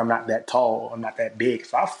growing up because I'm not that tall. I'm not that big.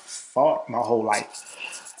 So I fought my whole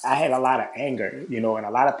life. I had a lot of anger, you know, and a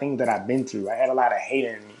lot of things that I've been through. I had a lot of hate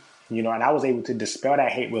in me, you know, and I was able to dispel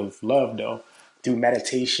that hate with love, though, through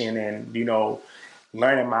meditation and, you know,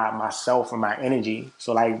 learning myself and my energy.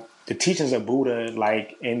 So, like, the teachings of Buddha,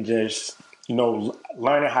 like, and just, you know,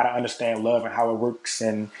 learning how to understand love and how it works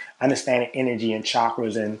and understanding energy and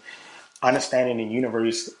chakras and understanding the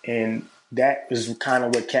universe. And that is kind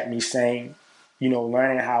of what kept me sane, you know,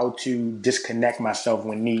 learning how to disconnect myself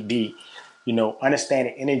when need be. You know,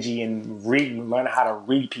 understanding energy and learning how to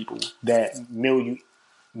read people that mean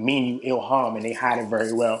you ill harm and they hide it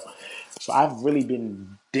very well. So I've really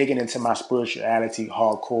been digging into my spirituality,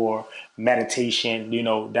 hardcore meditation, you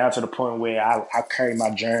know, down to the point where I carry my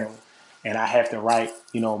journal and I have to write,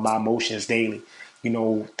 you know, my emotions daily, you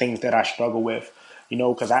know, things that I struggle with, you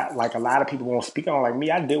know, because like a lot of people won't speak on, like me,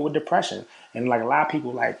 I deal with depression. And like a lot of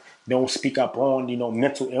people like don't speak up on, you know,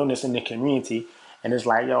 mental illness in the community. And it's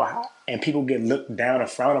like, yo, and people get looked down and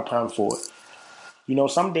frowned upon for it. You know,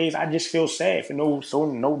 some days I just feel sad for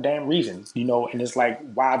no damn reason, you know, and it's like,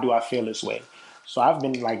 why do I feel this way? So I've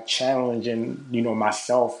been like challenging, you know,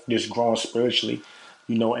 myself, just growing spiritually,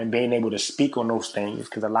 you know, and being able to speak on those things.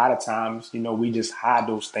 Because a lot of times, you know, we just hide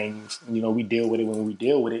those things. You know, we deal with it when we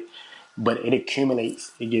deal with it, but it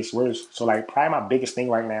accumulates, it gets worse. So like probably my biggest thing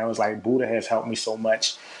right now is like Buddha has helped me so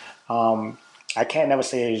much. I can't never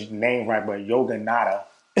say his name right, but Yogananda.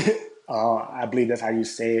 I believe that's how you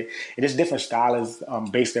say it. It is different styles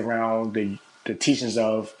based around the teachings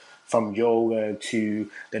of from yoga to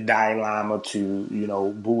the Dalai Lama to, you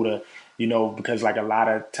know, Buddha, you know, because like a lot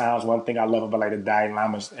of times, one thing I love about like the Dalai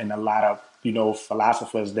Lamas and a lot of, you know,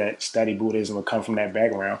 philosophers that study Buddhism or come from that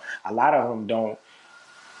background, a lot of them don't,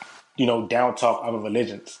 you know, down talk other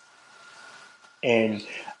religions. And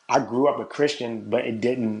I grew up a Christian, but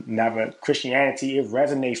Christianity, it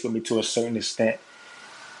resonates with me to a certain extent,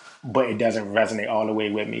 but it doesn't resonate all the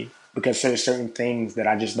way with me because there's certain things that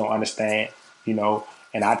I just don't understand, you know,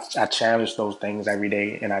 and I challenge those things every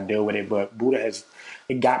day and I deal with it. But Buddha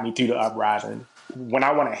it got me through the uprising. When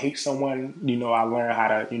I want to hate someone, you know, I learn how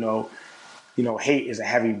to, you know, hate is a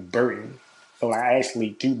heavy burden. So I actually,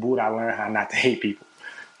 through Buddha, I learned how not to hate people.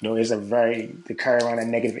 You know, to carry around that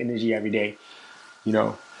negative energy every day, you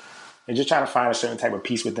know, and just trying to find a certain type of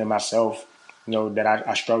peace within myself, you know, that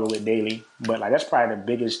I struggle with daily. But like that's probably the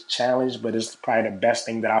biggest challenge, but it's probably the best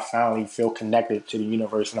thing that I finally feel connected to the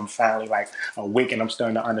universe and I'm finally like awake and I'm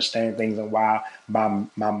starting to understand things and why my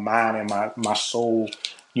mind and my soul,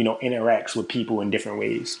 you know, interacts with people in different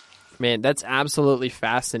ways. Man, that's absolutely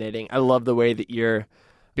fascinating. I love the way that you're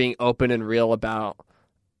being open and real about,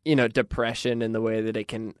 you know, depression and the way that it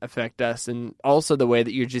can affect us, and also the way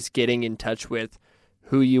that you're just getting in touch with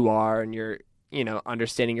who you are and you're, you know,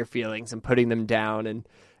 understanding your feelings and putting them down, and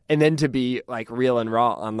then to be like real and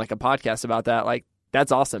raw on like a podcast about that, like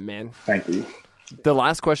that's awesome, man. Thank you. The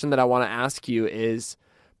last question that I want to ask you is,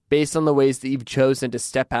 based on the ways that you've chosen to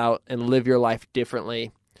step out and live your life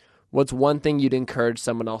differently, what's one thing you'd encourage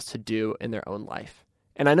someone else to do in their own life?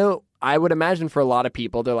 And I know, I would imagine for a lot of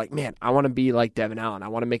people, they're like, man, I want to be like Devin Allen. I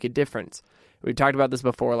want to make a difference. We talked about this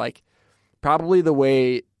before, like probably the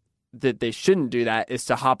way that they shouldn't do that is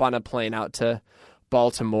to hop on a plane out to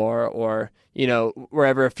Baltimore or, you know,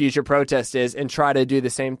 wherever a future protest is and try to do the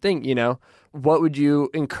same thing. You know, what would you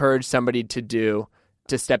encourage somebody to do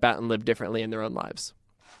to step out and live differently in their own lives?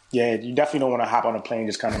 Yeah, you definitely don't want to hop on a plane and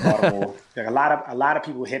just come to Baltimore. Like a lot of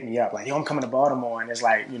people hit me up like, yo, I'm coming to Baltimore. And it's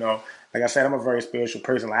like, you know, like I said, I'm a very spiritual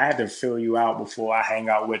person. Like, I had to fill you out before I hang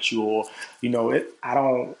out with you, or, you know,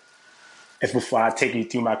 it's before I take you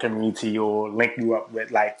through my community or link you up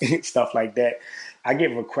with like stuff like that. I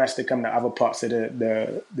get requests to come to other parts of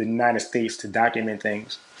the United States to document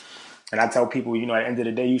things. And I tell people, you know, at the end of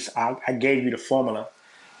the day, I gave you the formula,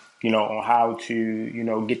 you know, on how to, you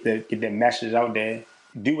know, get the message out there.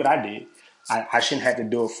 Do what I did. I shouldn't have to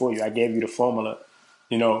do it for you. I gave you the formula,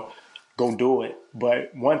 you know, go do it.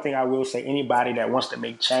 But one thing I will say, anybody that wants to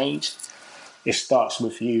make change, it starts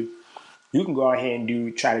with you. You can go ahead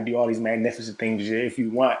and try to do all these magnificent things if you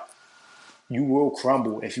want. You will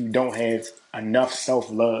crumble if you don't have enough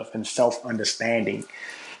self-love and self-understanding.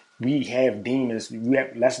 We have demons.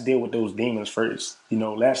 Let's deal with those demons first. You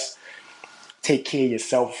know, let's take care of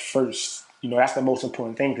yourself first. You know, that's the most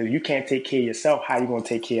important thing, because if you can't take care of yourself, how are you going to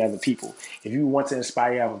take care of other people? If you want to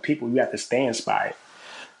inspire other people, you have to stay inspired.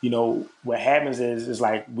 You know, what happens is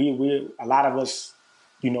like we a lot of us,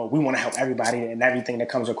 you know, we want to help everybody and everything that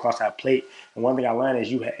comes across our plate. And one thing I learned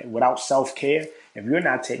is without self-care, if you're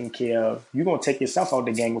not taken care of, you're going to take yourself out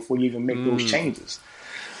the game before you even make those changes.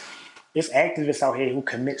 It's activists out here who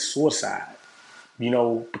commit suicide, you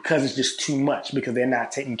know, because it's just too much, because they're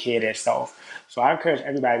not taking care of themselves. So I encourage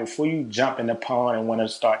everybody, before you jump in the pond and want to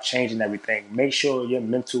start changing everything, make sure your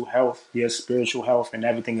mental health, your spiritual health, and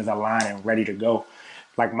everything is aligned and ready to go.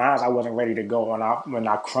 Like mine, I wasn't ready to go when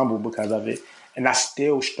I crumbled because of it. And I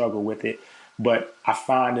still struggle with it. But I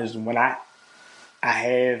find is when I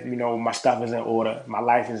have, you know, my stuff is in order, my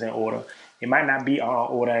life is in order. It might not be all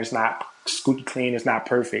order, it's not squeaky clean, it's not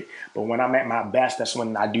perfect. But when I'm at my best, that's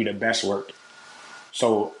when I do the best work.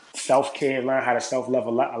 So self-care, learn how to self-love.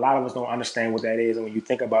 A lot of us don't understand what that is. And when you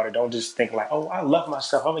think about it, don't just think like, oh, I love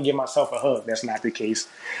myself, I'm going to give myself a hug. That's not the case.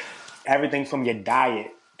 Everything from your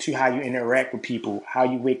diet to how you interact with people, how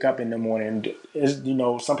you wake up in the morning. Is, you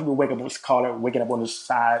know, some people waking up on the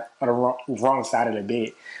side of the wrong side of the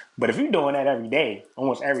bed. But if you're doing that every day,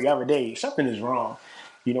 almost every other day, something is wrong.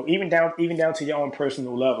 You know, even down to your own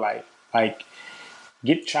personal love life. Like,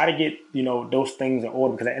 try to get, you know, those things in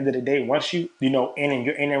order, because at the end of the day, once you know, and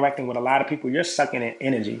you're interacting with a lot of people, you're sucking in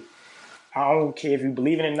energy. I don't care if you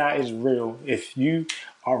believe it or not, it's real. If you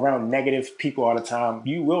are around negative people all the time,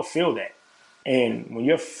 you will feel that. And when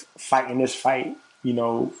you're fighting this fight, you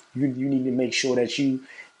know, you need to make sure that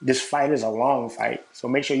this fight is a long fight. So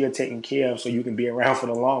make sure you're taken care of so you can be around for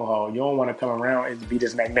the long haul. You don't want to come around and be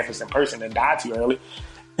this magnificent person and die too early,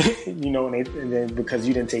 you know, and then because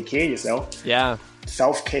you didn't take care of yourself. Yeah.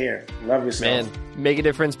 Self-care. Love yourself. Man, make a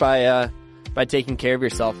difference by taking care of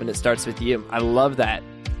yourself, and it starts with you. I love that.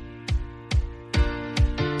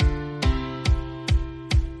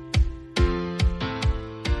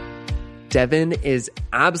 Devin is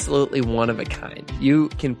absolutely one of a kind. You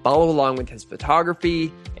can follow along with his photography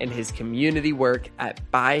and his community work at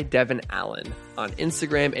By Devin Allen on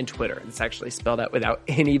Instagram and Twitter. It's actually spelled out without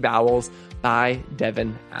any vowels, By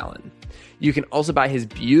Devin Allen. You can also buy his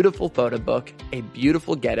beautiful photo book, A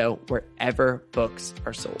Beautiful Ghetto, wherever books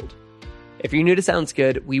are sold. If you're new to Sounds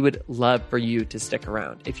Good, we would love for you to stick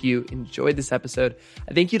around. If you enjoyed this episode,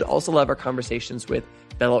 I think you'd also love our conversations with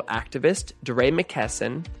fellow activist DeRay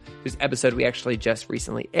McKesson, whose episode we actually just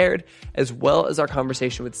recently aired, as well as our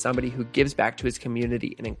conversation with somebody who gives back to his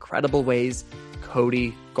community in incredible ways,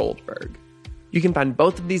 Cody Goldberg. You can find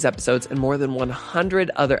both of these episodes and more than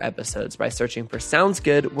 100 other episodes by searching for Sounds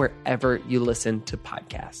Good wherever you listen to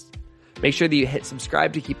podcasts. Make sure that you hit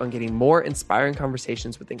subscribe to keep on getting more inspiring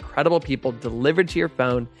conversations with incredible people delivered to your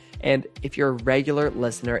phone. And if you're a regular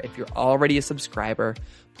listener, if you're already a subscriber,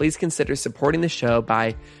 please consider supporting the show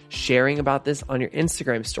by sharing about this on your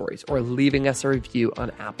Instagram stories or leaving us a review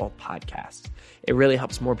on Apple Podcasts. It really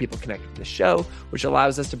helps more people connect with the show, which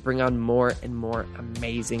allows us to bring on more and more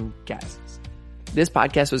amazing guests. This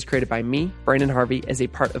podcast was created by me, Brandon Harvey, as a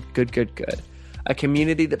part of Good, Good, Good, a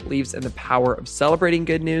community that believes in the power of celebrating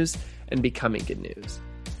good news and becoming good news.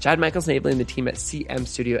 Chad Michael-Snavely and the team at CM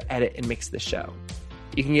Studio edit and mix the show.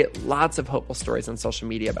 You can get lots of hopeful stories on social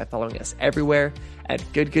media by following us everywhere at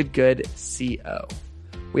GoodGoodGoodCO.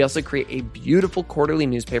 We also create a beautiful quarterly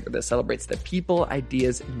newspaper that celebrates the people,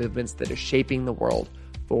 ideas, and movements that are shaping the world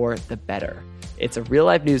for the better. It's a real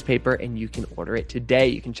life newspaper and you can order it today.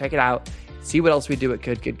 You can check it out. See what else we do at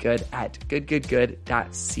Good Good Good at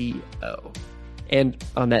goodgoodgood.co. And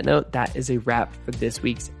on that note, that is a wrap for this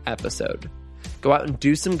week's episode. Go out and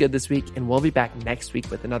do some good this week, and we'll be back next week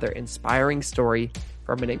with another inspiring story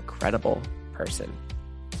from an incredible person.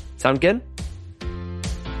 Sound good?